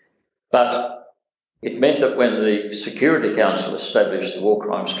 But it meant that when the Security Council established the War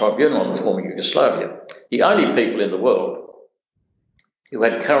Crimes Tribunal on the former Yugoslavia, the only people in the world who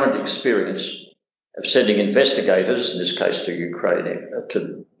had current experience of sending investigators, in this case to Ukraine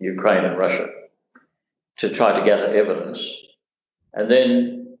and Russia, to try to gather evidence, and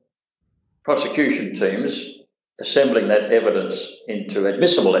then prosecution teams assembling that evidence into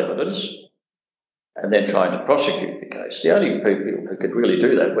admissible evidence and then trying to prosecute the case. The only people who could really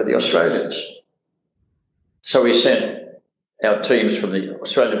do that were the Australians. So we sent our teams from the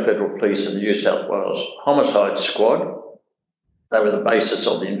Australian Federal Police and the New South Wales Homicide Squad. They were the basis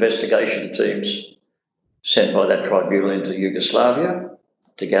of the investigation teams sent by that tribunal into Yugoslavia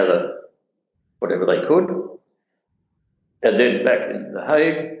to gather whatever they could. And then back in The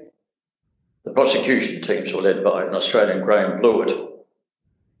Hague, the prosecution teams were led by an Australian, Graham Blewett,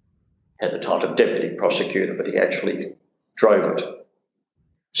 had the title of deputy prosecutor, but he actually drove it.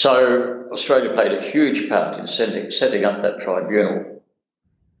 So Australia played a huge part in setting up that tribunal.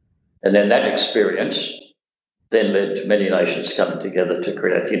 And then that experience then led to many nations coming together to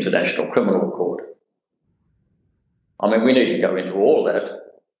create the International Criminal Court. I mean, we needn't go into all that,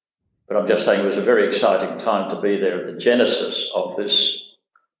 but I'm just saying it was a very exciting time to be there at the genesis of this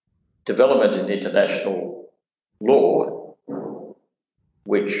development in international law,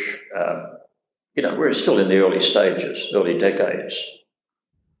 which, we're still in the early stages, early decades.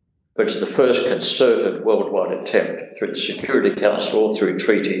 But it's the first concerted worldwide attempt through the Security Council or through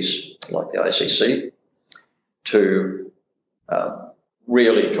treaties like the ICC to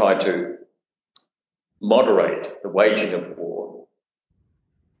really try to moderate the waging of war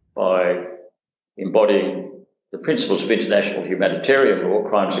by embodying the principles of international humanitarian law,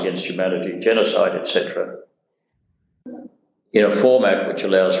 crimes against humanity, genocide, etc., in a format which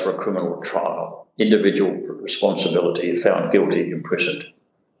allows for a criminal trial, individual responsibility if found guilty, imprisoned.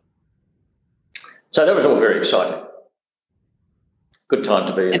 So that was all very exciting. Good time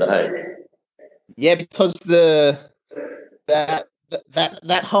to be in The Hague. Yeah, because that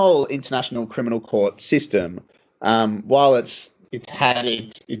whole International Criminal Court system, while it's had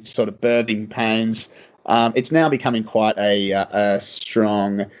its sort of birthing pains, it's now becoming quite a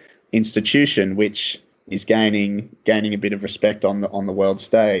strong institution, which is gaining a bit of respect on the world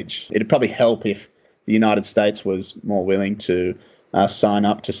stage. It'd probably help if the United States was more willing to sign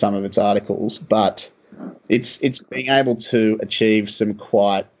up to some of its articles, but it's being able to achieve some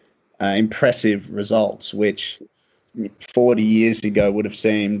quite impressive results, which 40 years ago would have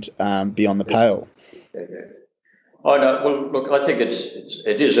seemed beyond the pale. I know. Well, look, I think it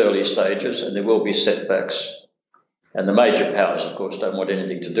is early stages, and there will be setbacks, and the major powers, of course, don't want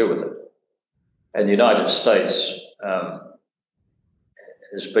anything to do with it. And the United States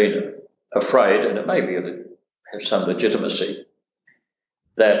has been afraid, and it may be have some legitimacy,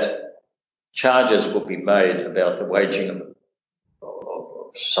 that charges will be made about the waging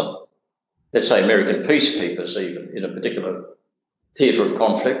of some, let's say, American peacekeepers even in a particular theatre of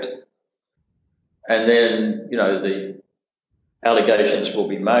conflict. And then, the allegations will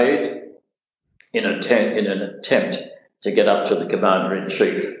be made in an attempt to get up to the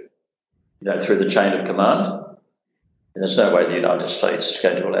commander-in-chief, through the chain of command. And there's no way the United States is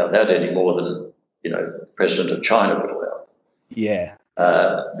going to allow that any more than, the president of China would allow. Yeah.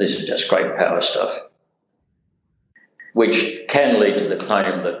 This is just great power stuff, which can lead to the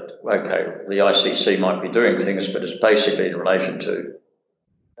claim that, okay, the ICC might be doing things, but it's basically in relation to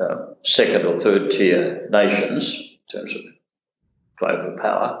second or third tier nations in terms of global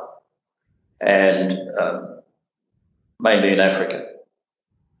power, and mainly in Africa.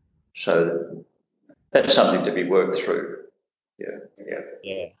 So that's something to be worked through.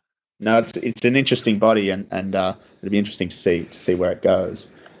 Yeah. No, it's an interesting body, and it'll be interesting to see where it goes.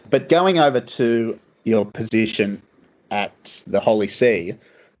 But going over to your position at the Holy See,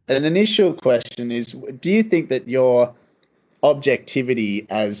 an initial question is: do you think that your objectivity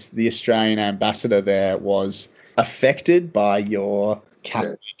as the Australian ambassador there was affected by your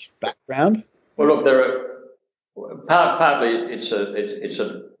Catholic background? Well, look, there are partly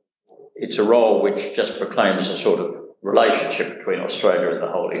it's a role which just proclaims a sort of relationship between Australia and the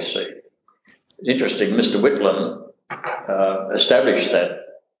Holy See. It's interesting, Mr. Whitlam established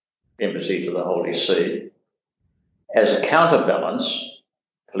that embassy to the Holy See as a counterbalance,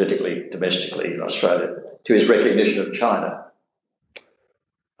 politically, domestically in Australia, to his recognition of China.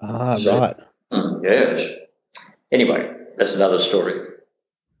 Right. Yes. Anyway, that's another story.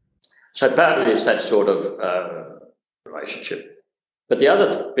 So partly it's that sort of relationship. But the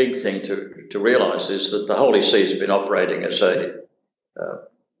other big thing to realise is that the Holy See has been operating as a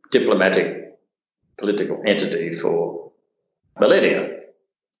diplomatic political entity for millennia,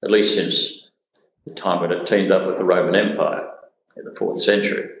 at least since the time when it teamed up with the Roman Empire in the 4th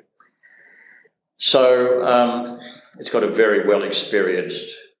century. So it's got a very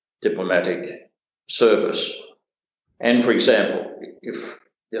well-experienced diplomatic service. And, for example, if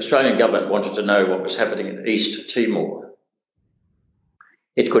the Australian government wanted to know what was happening in East Timor,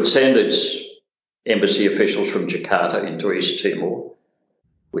 it could send its embassy officials from Jakarta into East Timor,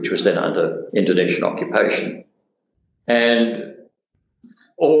 which was then under Indonesian occupation. And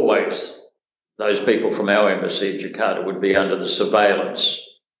always those people from our embassy in Jakarta would be under the surveillance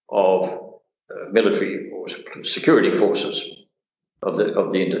of military or security forces of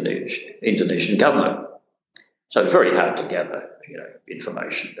the Indonesian government. So it's very hard to gather,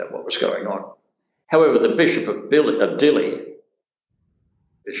 information about what was going on. However, the Bishop of Dili,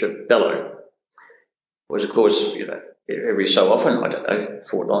 Bishop Bello, was, of course, every so often, I don't know,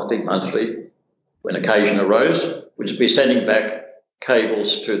 fortnightly, monthly, when occasion arose, would be sending back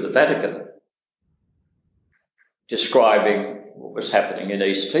cables to the Vatican describing what was happening in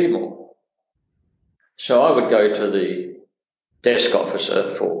East Timor. So I would go to the desk officer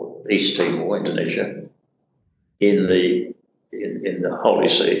for East Timor, Indonesia, in the Holy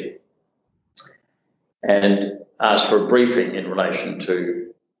See, and ask for a briefing in relation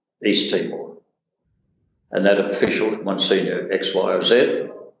to East Timor. And that official, Monsignor X, Y, or Z,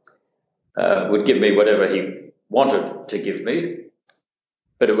 would give me whatever he wanted to give me.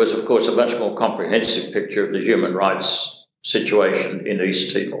 But it was, of course, a much more comprehensive picture of the human rights situation in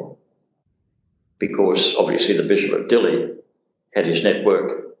East Timor, because obviously the Bishop of Dili had his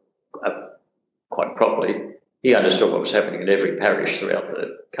network up quite properly. He understood what was happening in every parish throughout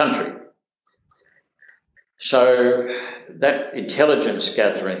the country. So that intelligence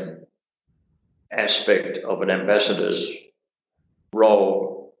gathering aspect of an ambassador's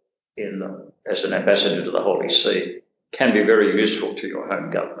role as an ambassador to the Holy See can be very useful to your home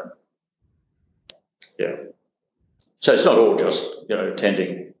government. Yeah. So it's not all just,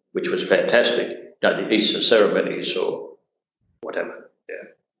 attending, which was fantastic, the Easter ceremonies or whatever. Yeah.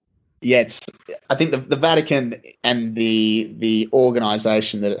 Yeah, I think the Vatican and the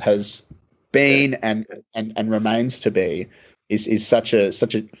organisation that it has been and remains to be is such a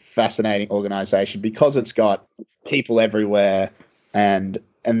fascinating organisation, because it's got people everywhere and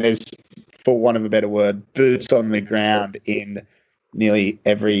there's, for want of a better word, boots on the ground in nearly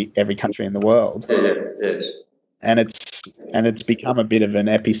every country in the world. Yeah, yes. And it's become a bit of an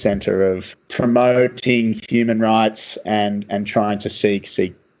epicenter of promoting human rights and trying to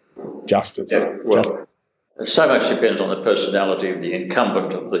seek justice. Yeah, well, so much depends on the personality of the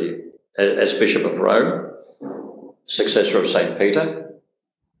incumbent as Bishop of Rome, successor of St. Peter,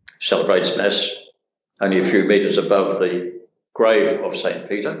 celebrates Mass only a few metres above the grave of St.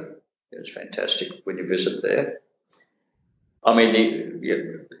 Peter. It's fantastic when you visit there. I mean,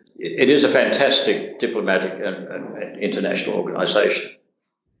 it is a fantastic diplomatic and international organisation,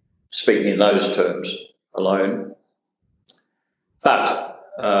 speaking in those terms alone. But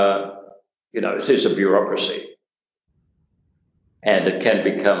it is a bureaucracy, and it can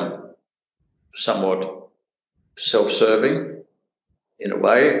become somewhat self-serving in a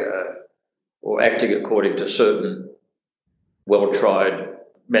way, or acting according to certain well-tried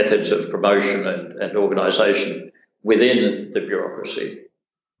methods of promotion and organisation within the bureaucracy.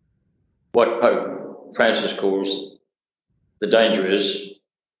 What Pope Francis calls the danger is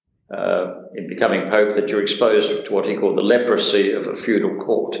in becoming Pope that you're exposed to what he called the leprosy of a feudal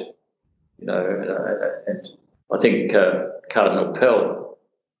court. And I think Cardinal Pell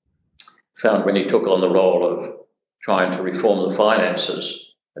found, when he took on the role of trying to reform the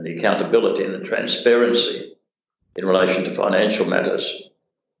finances and the accountability and the transparency in relation to financial matters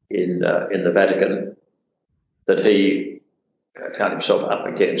in the Vatican, that he found himself up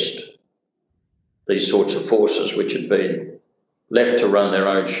against these sorts of forces which had been left to run their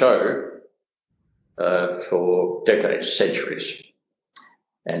own show for decades, centuries,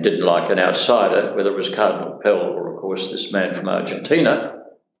 and didn't like an outsider, whether it was Cardinal Pell or, of course, this man from Argentina,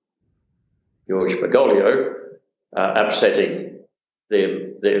 George Bergoglio, upsetting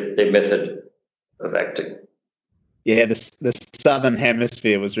their method of acting. Yeah, the Southern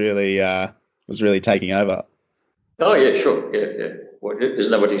Hemisphere was really taking over. Oh yeah, sure, yeah.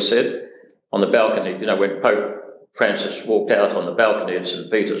 Isn't that what he said on the balcony? You know, when Pope Francis walked out on the balcony at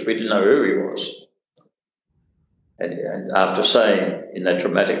St. Peter's, we didn't know who he was. And after saying in that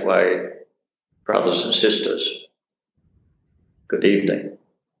dramatic way, brothers and sisters, good evening,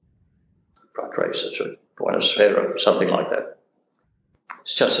 Patres, Buenos Aires, something like that.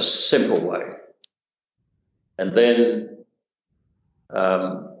 It's just a simple way. And then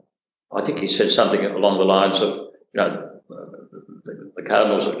I think he said something along the lines of, the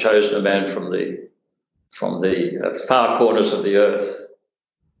cardinals have chosen a man from the far corners of the earth,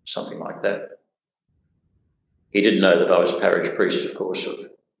 something like that. He didn't know that I was parish priest, of course, of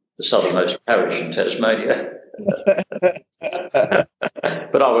the southernmost parish in Tasmania.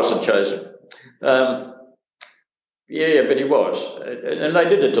 But I wasn't chosen. But he was. And they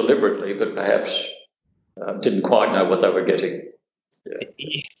did it deliberately, but perhaps didn't quite know what they were getting.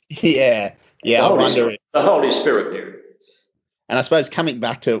 Yeah. I wonder. The Holy Spirit knew. And I suppose coming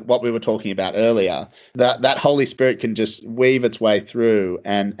back to what we were talking about earlier, that Holy Spirit can just weave its way through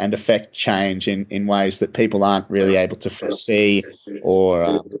and affect change in ways that people aren't really able to foresee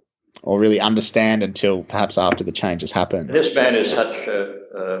or really understand until perhaps after the change has happened. This man is such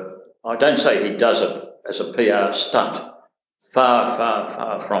I don't say he does it as a PR stunt, far, far,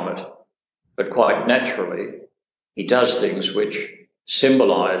 far from it, but quite naturally he does things which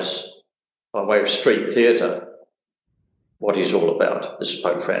symbolise, by way of street theatre, what he's all about. This is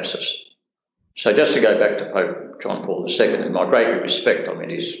Pope Francis. So just to go back to Pope John Paul II, in my great respect,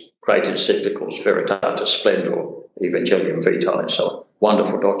 his great encyclicals, Veritatis Splendor, Evangelium Vitae, and so on,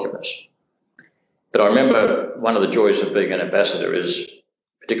 wonderful documents. But I remember one of the joys of being an ambassador is,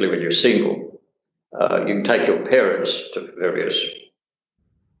 particularly when you're single, you can take your parents to various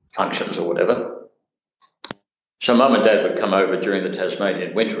functions or whatever. So Mum and Dad would come over during the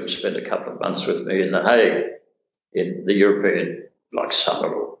Tasmanian winter and spend a couple of months with me in The Hague, in the European, like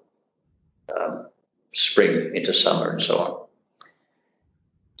summer or spring into summer and so on.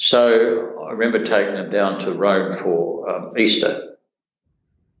 So I remember taking them down to Rome for Easter.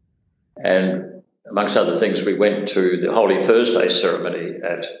 And amongst other things, we went to the Holy Thursday ceremony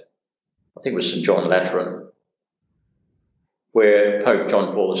at, I think it was St. John Lateran, where Pope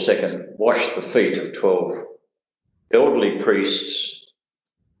John Paul II washed the feet of 12 elderly priests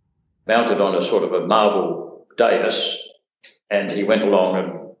mounted on a sort of a marble dais, and he went along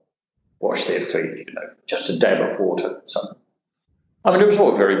and washed their feet, just a dab of water. It was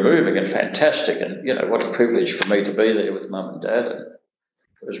all very moving and fantastic, and, what a privilege for me to be there with Mum and Dad. And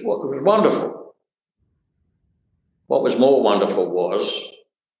it was wonderful. What was more wonderful was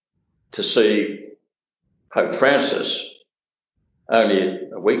to see Pope Francis, only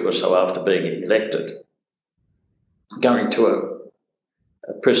a week or so after being elected, going to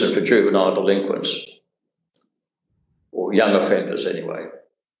a prison for juvenile delinquents, or young offenders anyway,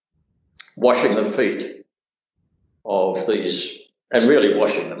 washing the feet of these, and really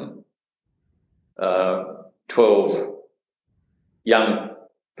washing them, 12 young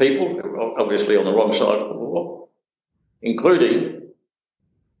people, obviously on the wrong side of the law, including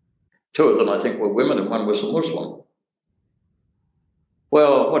 2 of them, I think, were women and 1 was a Muslim.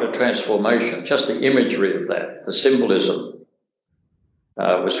 Well, what a transformation. Just the imagery of that, the symbolism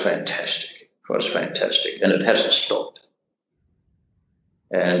was fantastic. It was fantastic, and it hasn't stopped.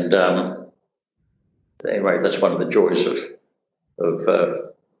 And anyway, that's one of the joys of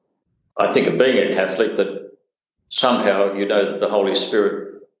I think, of being a Catholic, that somehow that the Holy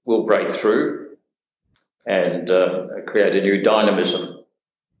Spirit will break through and create a new dynamism,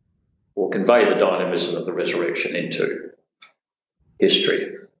 or convey the dynamism of the resurrection into history.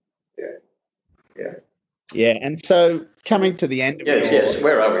 Yeah, and so coming to the end of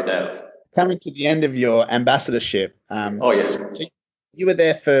where are we now? Coming to the end of your ambassadorship. Yes. So you were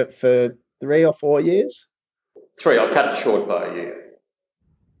there for 3 or 4 years? 3. I cut it short by a year.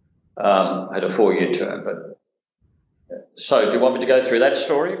 I had a 4-year term, but so do you want me to go through that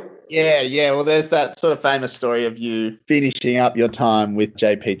story? Yeah. Well, there's that sort of famous story of you finishing up your time with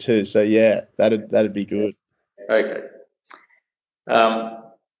JP2. So yeah, that'd be good. Okay.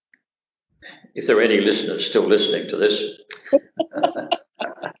 If there are any listeners still listening to this, but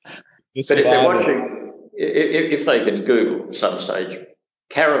if they're watching, if they can Google at some stage,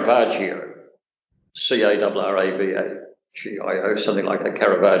 Caravaggio, Carravagio, something like that,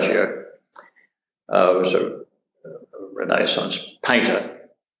 Caravaggio, was a Renaissance painter.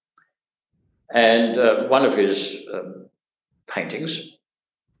 And one of his paintings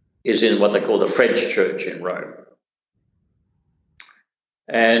is in what they call the French church in Rome.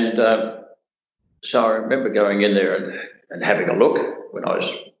 And so I remember going in there and having a look when I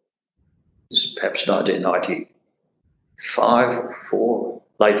was, this is perhaps 1995,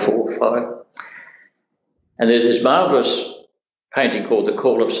 late 4 or 5. And there's this marvellous painting called The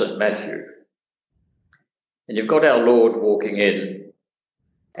Call of St. Matthew. And you've got our Lord walking in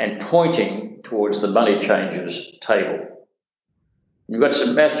and pointing towards the money changers' table. You've got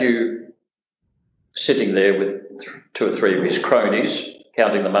St. Matthew sitting there with 2 or 3 of his cronies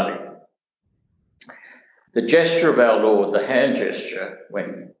counting the money. The gesture of our Lord, the hand gesture,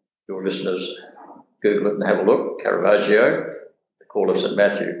 when your listeners Google it and have a look, Caravaggio, The Call of St.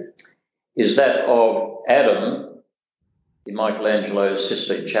 Matthew, is that of Adam in Michelangelo's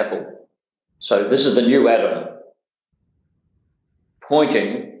Sistine Chapel. So this is the new Adam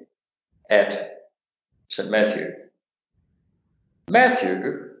pointing at St. Matthew.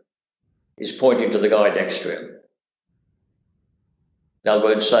 Matthew is pointing to the guy next to him. In other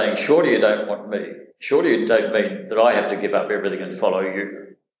words, saying, surely you don't want me. Surely you don't mean that I have to give up everything and follow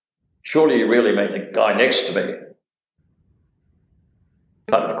you. Surely you really mean the guy next to me.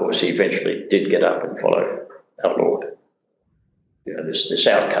 But of course, he eventually did get up and follow our Lord. You know, this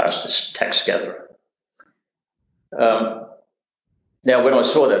outcast, this tax gatherer. Now, when I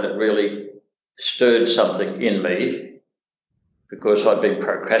saw that, it really stirred something in me because I'd been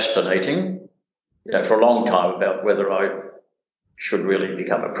procrastinating, for a long time about whether I should really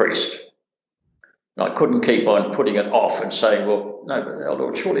become a priest. And I couldn't keep on putting it off and saying, well, no, but our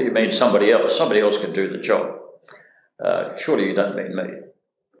Lord, surely you mean somebody else. Somebody else can do the job. Surely you don't mean me.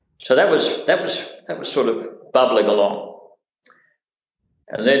 So that was sort of bubbling along.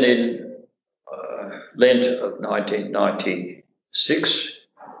 And then in Lent of 1996,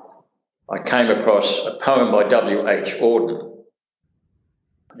 I came across a poem by W.H. Auden,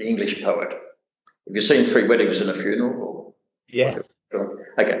 the English poet. Have you seen 3 Weddings and a Funeral? Yeah.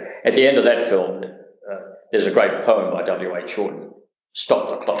 Okay. At the end of that film, there's a great poem by W.H. Auden, Stop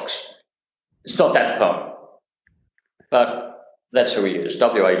the Clocks. It's not that poem, but that's who he is,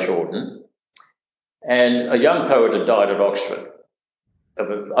 W.H. Auden. And a young poet had died at Oxford of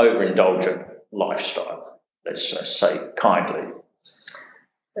an overindulgent lifestyle, let's say kindly.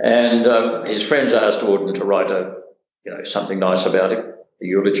 And his friends asked Auden to write something nice about him, a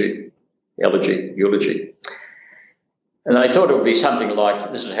eulogy. And they thought it would be something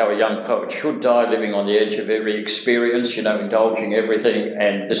like, this is how a young poet should die, living on the edge of every experience, indulging everything,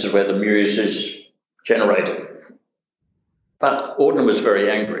 and this is where the muse is generated. But Auden was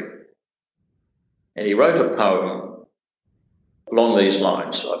very angry. And he wrote a poem along these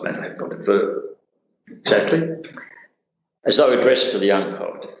lines. I may have got it verb exactly. As though addressed to the young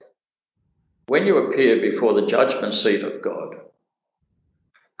poet. When you appear before the judgment seat of God,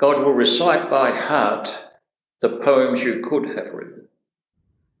 God will recite by heart the poems you could have written,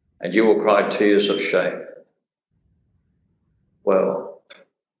 and you will cry tears of shame. Well,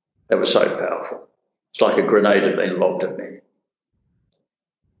 that was so powerful. It's like a grenade had been lobbed at me.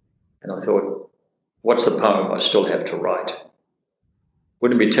 And I thought, what's the poem I still have to write?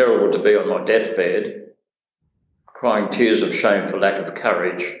 Wouldn't it be terrible to be on my deathbed crying tears of shame for lack of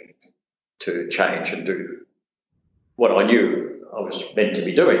courage to change and do what I knew I was meant to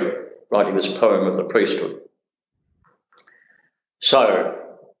be doing, writing this poem of the priesthood. So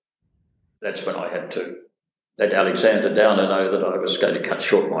that's when I had to let Alexander Downer know that I was going to cut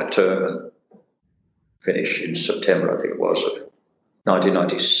short my term and finish in September, I think it was, of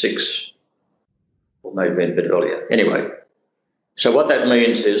 1996, or maybe a bit earlier. Anyway, so what that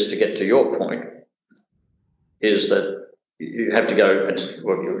means is, to get to your point, is that you have to go,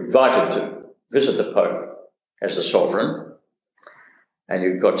 you're invited to visit the Pope as the sovereign, and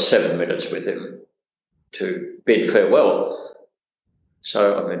you've got 7 minutes with him to bid farewell.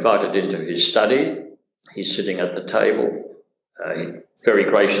 So I'm invited into his study. He's sitting at the table. He very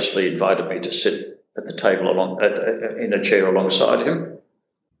graciously invited me to sit at the table in a chair alongside him.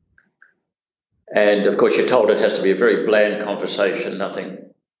 And of course, you're told it has to be a very bland conversation,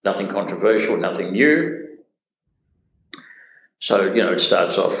 nothing controversial, nothing new. So, it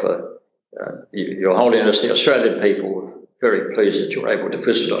starts off, Your Holiness, the Australian people are very pleased that you're able to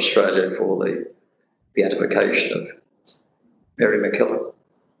visit Australia for the beatification of Mary MacKillop.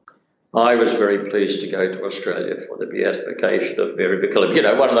 I was very pleased to go to Australia for the beatification of Mary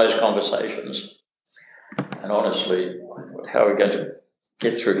MacKillop. One of those conversations. And honestly, I thought, how are we going to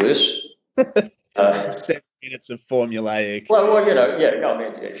get through this? 7 minutes of formulaic. Well,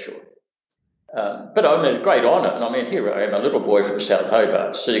 sure. But I mean, it's a great honour. And I mean, here I am, a little boy from South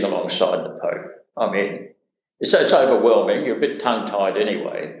Hobart, sitting alongside the Pope. I mean, it's overwhelming. You're a bit tongue-tied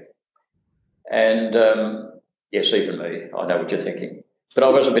anyway. And yes, even me, I know what you're thinking. But I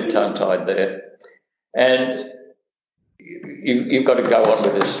was a bit tongue-tied there. And you've got to go on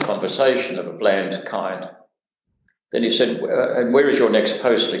with this conversation of a bland kind. Then he said, and where is your next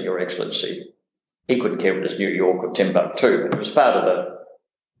posting, Your Excellency? He couldn't care if it was New York or Timbuktu, but it was part of the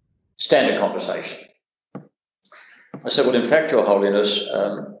standard conversation. I said, well, in fact, Your Holiness,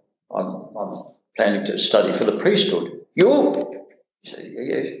 I'm planning to study for the priesthood. You? He said,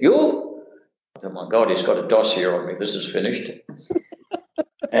 yes, you? I thought, my God, he's got a dossier on me. This is finished.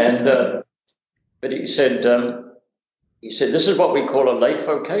 And but he said, this is what we call a late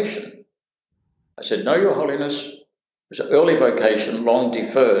vocation. I said, no, Your Holiness, it was an early vocation, long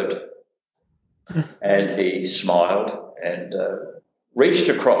deferred. And he smiled and reached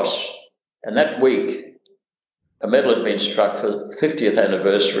across, and that week a medal had been struck for the 50th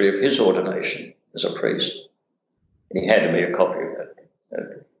anniversary of his ordination as a priest. And he handed me a copy of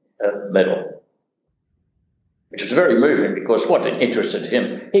that medal, which was very moving because what interested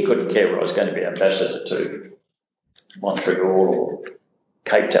him, he couldn't care whether I was going to be ambassador to Montreal or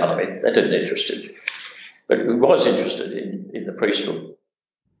Cape Town. I mean, that didn't interest him. But he was interested in the priesthood.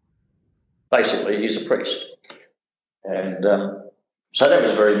 Basically, he's a priest. And so that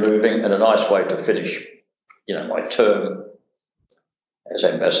was very moving and a nice way to finish, my term as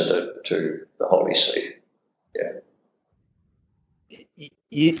ambassador to the Holy See. Yeah.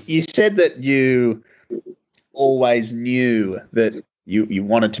 You said that you always knew that you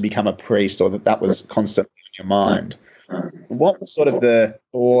wanted to become a priest, or that was constantly in your mind. What were sort of the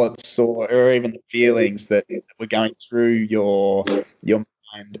thoughts or even the feelings that were going through your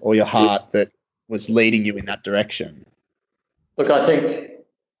mind or your heart that was leading you in that direction? Look, I think,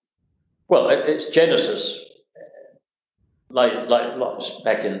 well, it's Genesis. Like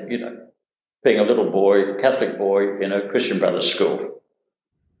back in, being a little boy, a Catholic boy in a Christian Brothers school.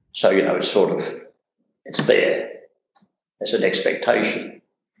 So, it's there. It's an expectation.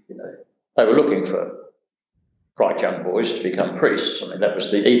 They were looking for bright young boys to become priests. I mean, that was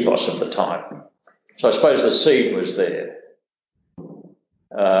the ethos of the time. So I suppose the seed was there.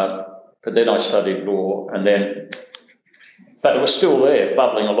 But then I studied law but it was still there,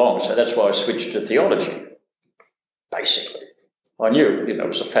 bubbling along. So that's why I switched to theology, basically. I knew, it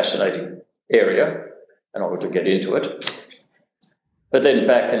was a fascinating area and I wanted to get into it. But then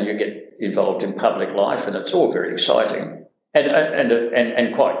back and you get involved in public life and it's all very exciting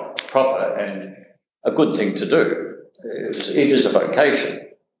and quite proper and a good thing to do. It is a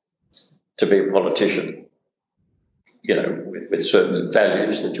vocation to be a politician, with certain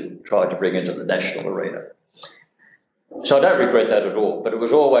values that you try to bring into the national arena. So I don't regret that at all, but it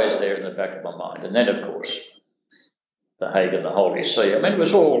was always there in the back of my mind. And then, of course, The Hague and the Holy See. I mean, it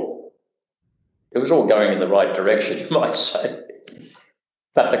was all going in the right direction, you might say.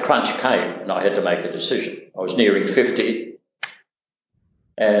 But the crunch came and I had to make a decision. I was nearing 50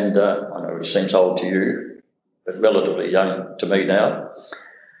 and I know it seems old to you, but relatively young to me now.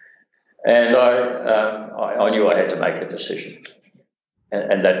 And I knew I had to make a decision.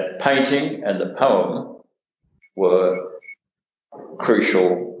 And that painting and the poem were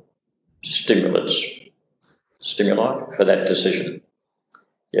crucial stimuli for that decision.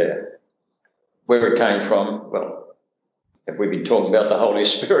 Yeah. Where it came from, well, have we been talking about the Holy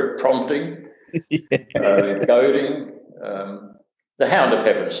Spirit prompting, goading, the Hound of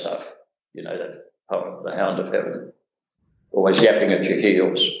Heaven stuff, that poem, the Hound of Heaven, always yapping at your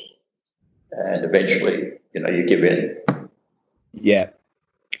heels, and eventually, you give in. Yeah.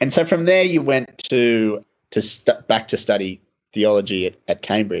 And so from there you went back to study theology at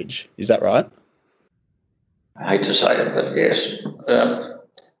Cambridge. Is that right? I hate to say it, but yes.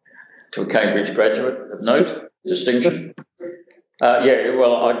 To a Cambridge graduate of note, distinction.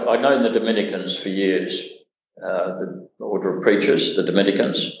 I'd known the Dominicans for years, the order of preachers, the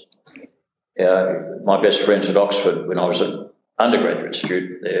Dominicans. My best friends at Oxford when I was an undergraduate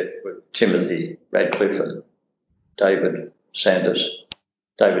student there were Timothy Radcliffe and David Sanders.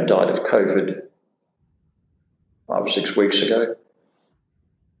 David died of COVID 5 or 6 weeks ago.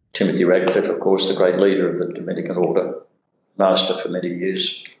 Timothy Radcliffe, of course, the great leader of the Dominican order, master for many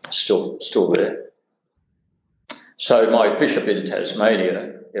years, still there. So my bishop in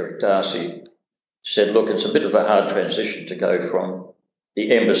Tasmania, Eric Darcy, said, look, it's a bit of a hard transition to go from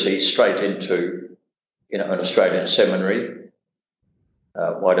the embassy straight into, an Australian seminary.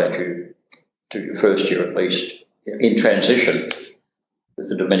 Why don't you do your first year at least in transition with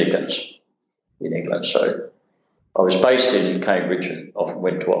the Dominicans in England? So I was based in Cambridge and often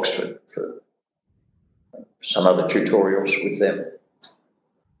went to Oxford for some other tutorials with them.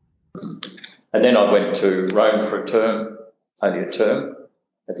 And then I went to Rome for a term, only a term,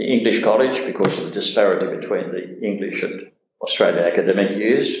 at the English College because of the disparity between the English and Australian academic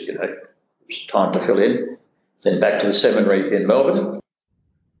years. You know, it was time to fill in. Then back to the seminary in Melbourne,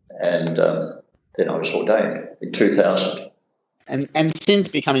 and then I was ordained in 2000. And since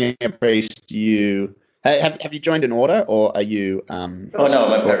becoming a priest, you have you joined an order, or are you? Oh no,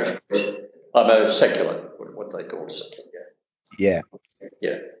 I'm a parish priest. I'm a secular, what they call secular. Yeah.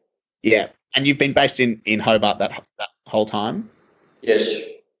 Yeah. Yeah. And you've been based in Hobart that whole time? Yes,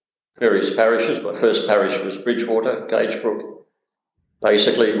 various parishes. My first parish was Bridgewater, Gagebrook,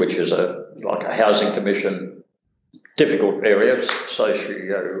 basically, which is like a housing commission, difficult area,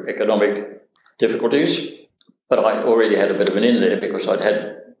 socio-economic difficulties. But I already had a bit of an in there because I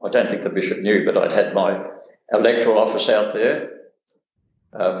don't think the bishop knew, but I'd had my electoral office out there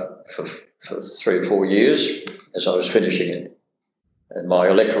for 3 or 4 years as I was finishing it. And my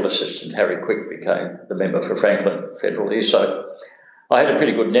electoral assistant, Harry Quick, became the member for Franklin federally. So I had a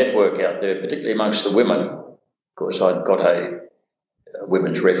pretty good network out there, particularly amongst the women. Of course, I'd got a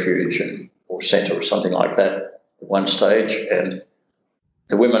women's refuge or centre or something like that at one stage. And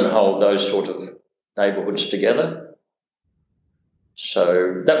the women hold those sort of neighbourhoods together.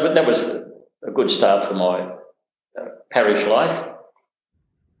 So that was a good start for my parish life.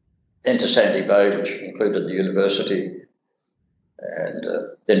 Then to Sandy Bay, which included the university, and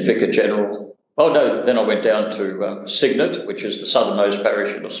then Vicar General. Oh no, then I went down to Cygnet, which is the southernmost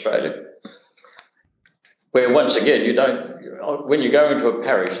parish in Australia, where once again when you go into a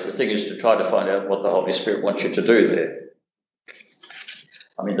parish, the thing is to try to find out what the Holy Spirit wants you to do there.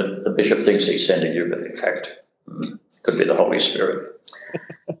 I mean, the bishop thinks he's sending you, but in fact, it could be the Holy Spirit.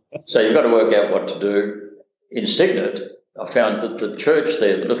 So you've got to work out what to do. In Cygnet, I found that the church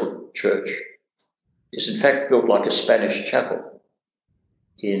there, the little church, is in fact built like a Spanish chapel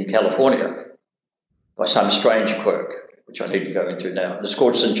in California by some strange quirk, which I needn't go into now. It's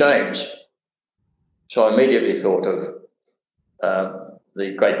called St. James. So I immediately thought of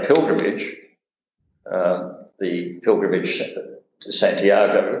the great pilgrimage, the pilgrimage to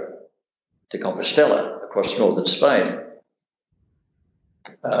Santiago de Compostela across northern Spain,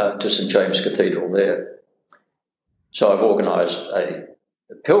 to St. James Cathedral there. So I've organised a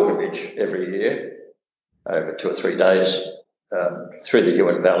pilgrimage every year over 2 or 3 days through the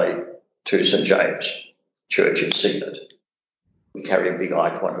Huon Valley to St. James Church in Cygnet. We carry a big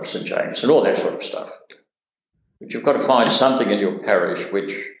icon of St. James and all that sort of stuff. But you've got to find something in your parish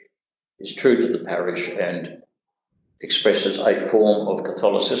which is true to the parish and expresses a form of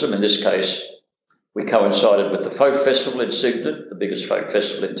Catholicism. In this case, we coincided with the Folk Festival in Cygnet, the biggest folk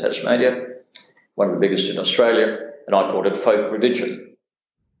festival in Tasmania, one of the biggest in Australia, and I called it folk religion.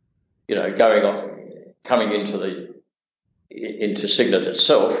 You know, coming into Cygnet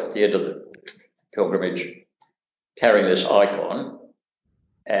itself at the end of the pilgrimage, carrying this icon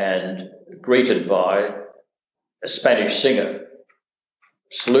and greeted by a Spanish singer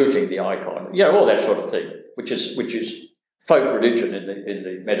saluting the icon, you know, all that sort of thing, which is folk religion in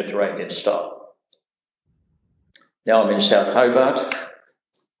the Mediterranean style. Now I'm in South Hobart.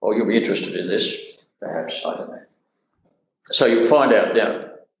 Oh, you'll be interested in this, perhaps, I don't know. So you'll find out now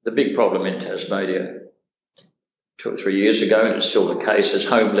the big problem in Tasmania 2 or 3 years ago, and it's still the case, is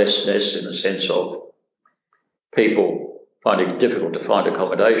homelessness in the sense of people finding it difficult to find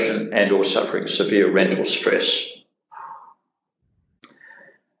accommodation and or suffering severe rental stress.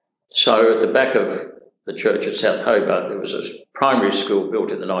 So at the back of the church at South Hobart, there was a primary school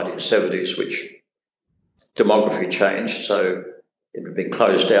built in the 1970s, which demography changed, so it had been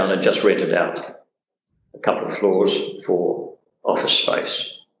closed down and just rented out a couple of floors for office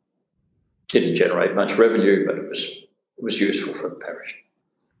space. Didn't generate much revenue, but it was useful for the parish.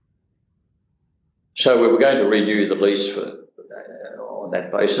 So we were going to renew the lease on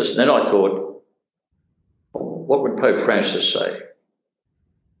that basis. And then I thought, what would Pope Francis say?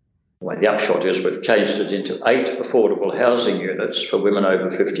 Well, the upshot is we've changed it into 8 affordable housing units for women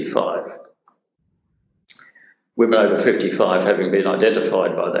over 55. Women over 55 having been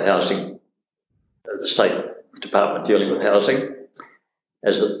identified by the State Department dealing with housing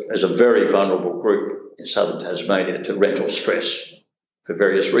as a very vulnerable group in southern Tasmania to rental stress for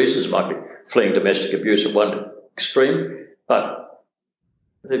various reasons. Might be fleeing domestic abuse at one extreme, but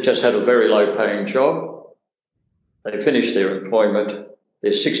they've just had a very low paying job. They finished their employment,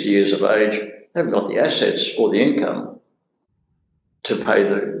 they're 60 years of age, they haven't got the assets or the income to pay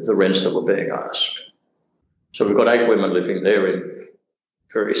the rents that were being asked. So we've got 8 women living there in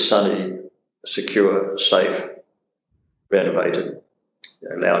very sunny, secure, safe, renovated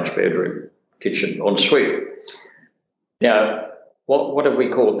lounge bedroom, kitchen, ensuite. Now, what have we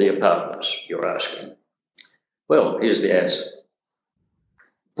called the apartments, you're asking? Well, here's the answer.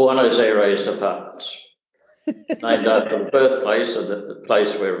 Buenos Aires Apartments, named after the birthplace of the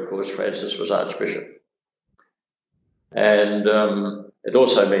place where, of course, Francis was Archbishop. And it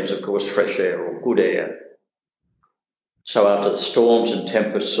also means, of course, fresh air or good air. So after the storms and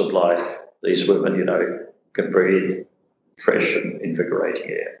tempests of life, these women, can breathe fresh and invigorating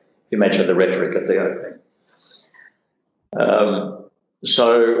air. You mentioned the rhetoric at the opening.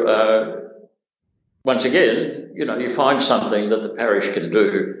 Once again, you find something that the parish can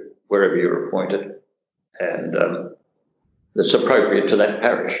do wherever you're appointed, and that's appropriate to that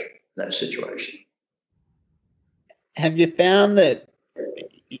parish, that situation. Have you found that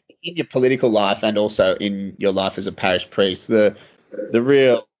in your political life and also in your life as a parish priest, the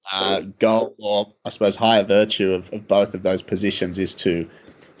real goal, or I suppose higher virtue of both of those positions, is to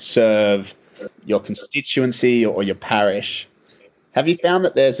serve your constituency or your parish? Have you found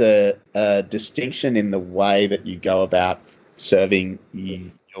that there's a distinction in the way that you go about serving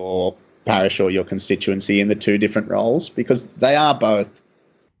your parish or your constituency in the two different roles? Because they are both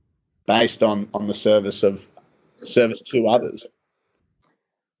based on the service to others.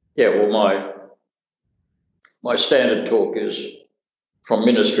 Yeah, well, my standard talk is from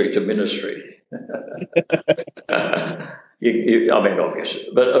ministry to ministry. Obviously,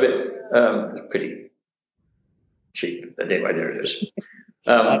 but it's pretty cheap. But anyway, there it is.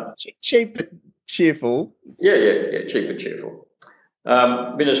 Cheap but cheerful. Yeah, cheap and cheerful.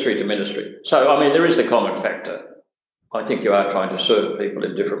 Ministry to ministry. So, there is the common factor. I think you are trying to serve people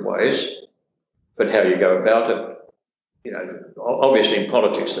in different ways, but how you go about it, obviously in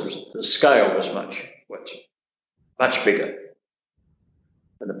politics, the scale was much bigger,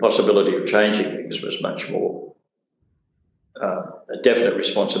 and the possibility of changing things was much more a definite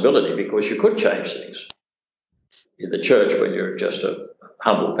responsibility, because you could change things. In the church, when you're just a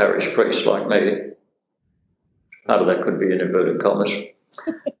humble parish priest like me, part of that could be in inverted commas,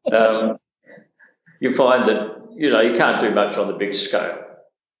 you find that, you can't do much on the big scale.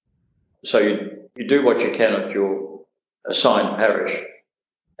 So you do what you can at your assigned parish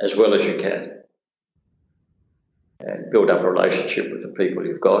as well as you can, and build up a relationship with the people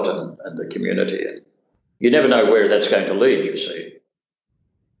you've got and the community. And you never know where that's going to lead, you see.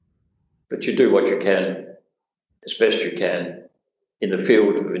 But you do what you can as best you can in the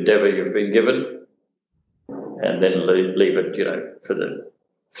field of endeavour you've been given, and then leave it, for the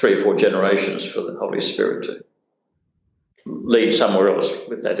 3 or 4 generations for the Holy Spirit to lead somewhere else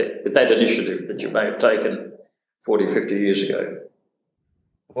with that initiative that you may have taken 40, 50 years ago.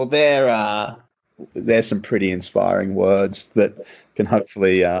 Well, there's some pretty inspiring words that can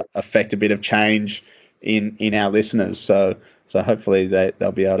hopefully affect a bit of change in our listeners. So hopefully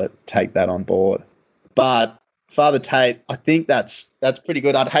they'll be able to take that on board. But Father Tate, I think that's pretty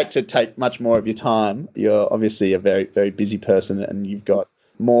good. I'd hate to take much more of your time. You're obviously a very, very busy person, and you've got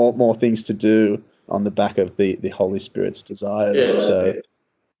more things to do on the back of the Holy Spirit's desires. Yeah. So,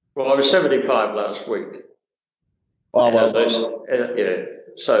 well, I was 75 last week. Oh, well. But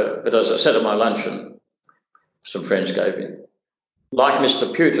as I said at my luncheon, some friends gave me, like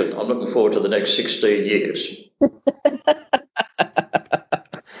Mr. Putin, I'm looking forward to the next 16 years.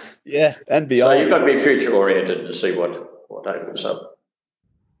 Yeah, and beyond. So you've got to be future-oriented and see what opens up.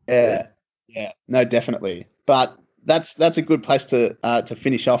 Yeah, no, definitely. But that's a good place to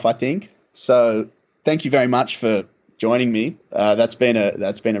finish off, I think. So thank you very much for joining me. That's been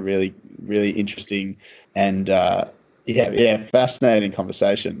a really, really interesting and fascinating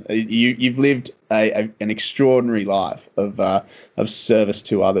conversation. You've lived an extraordinary life of service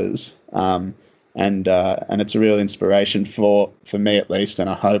to others, and it's a real inspiration for me at least, and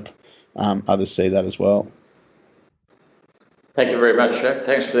I hope others see that as well. Thank you very much, Jack.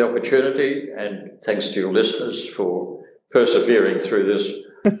 Thanks for the opportunity, and thanks to your listeners for persevering through this.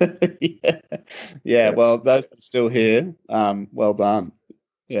 Yeah. Well, those that are still here, well done.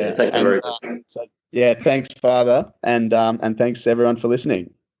 Yeah, thank you very much. Thanks, Father, and thanks everyone for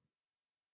listening.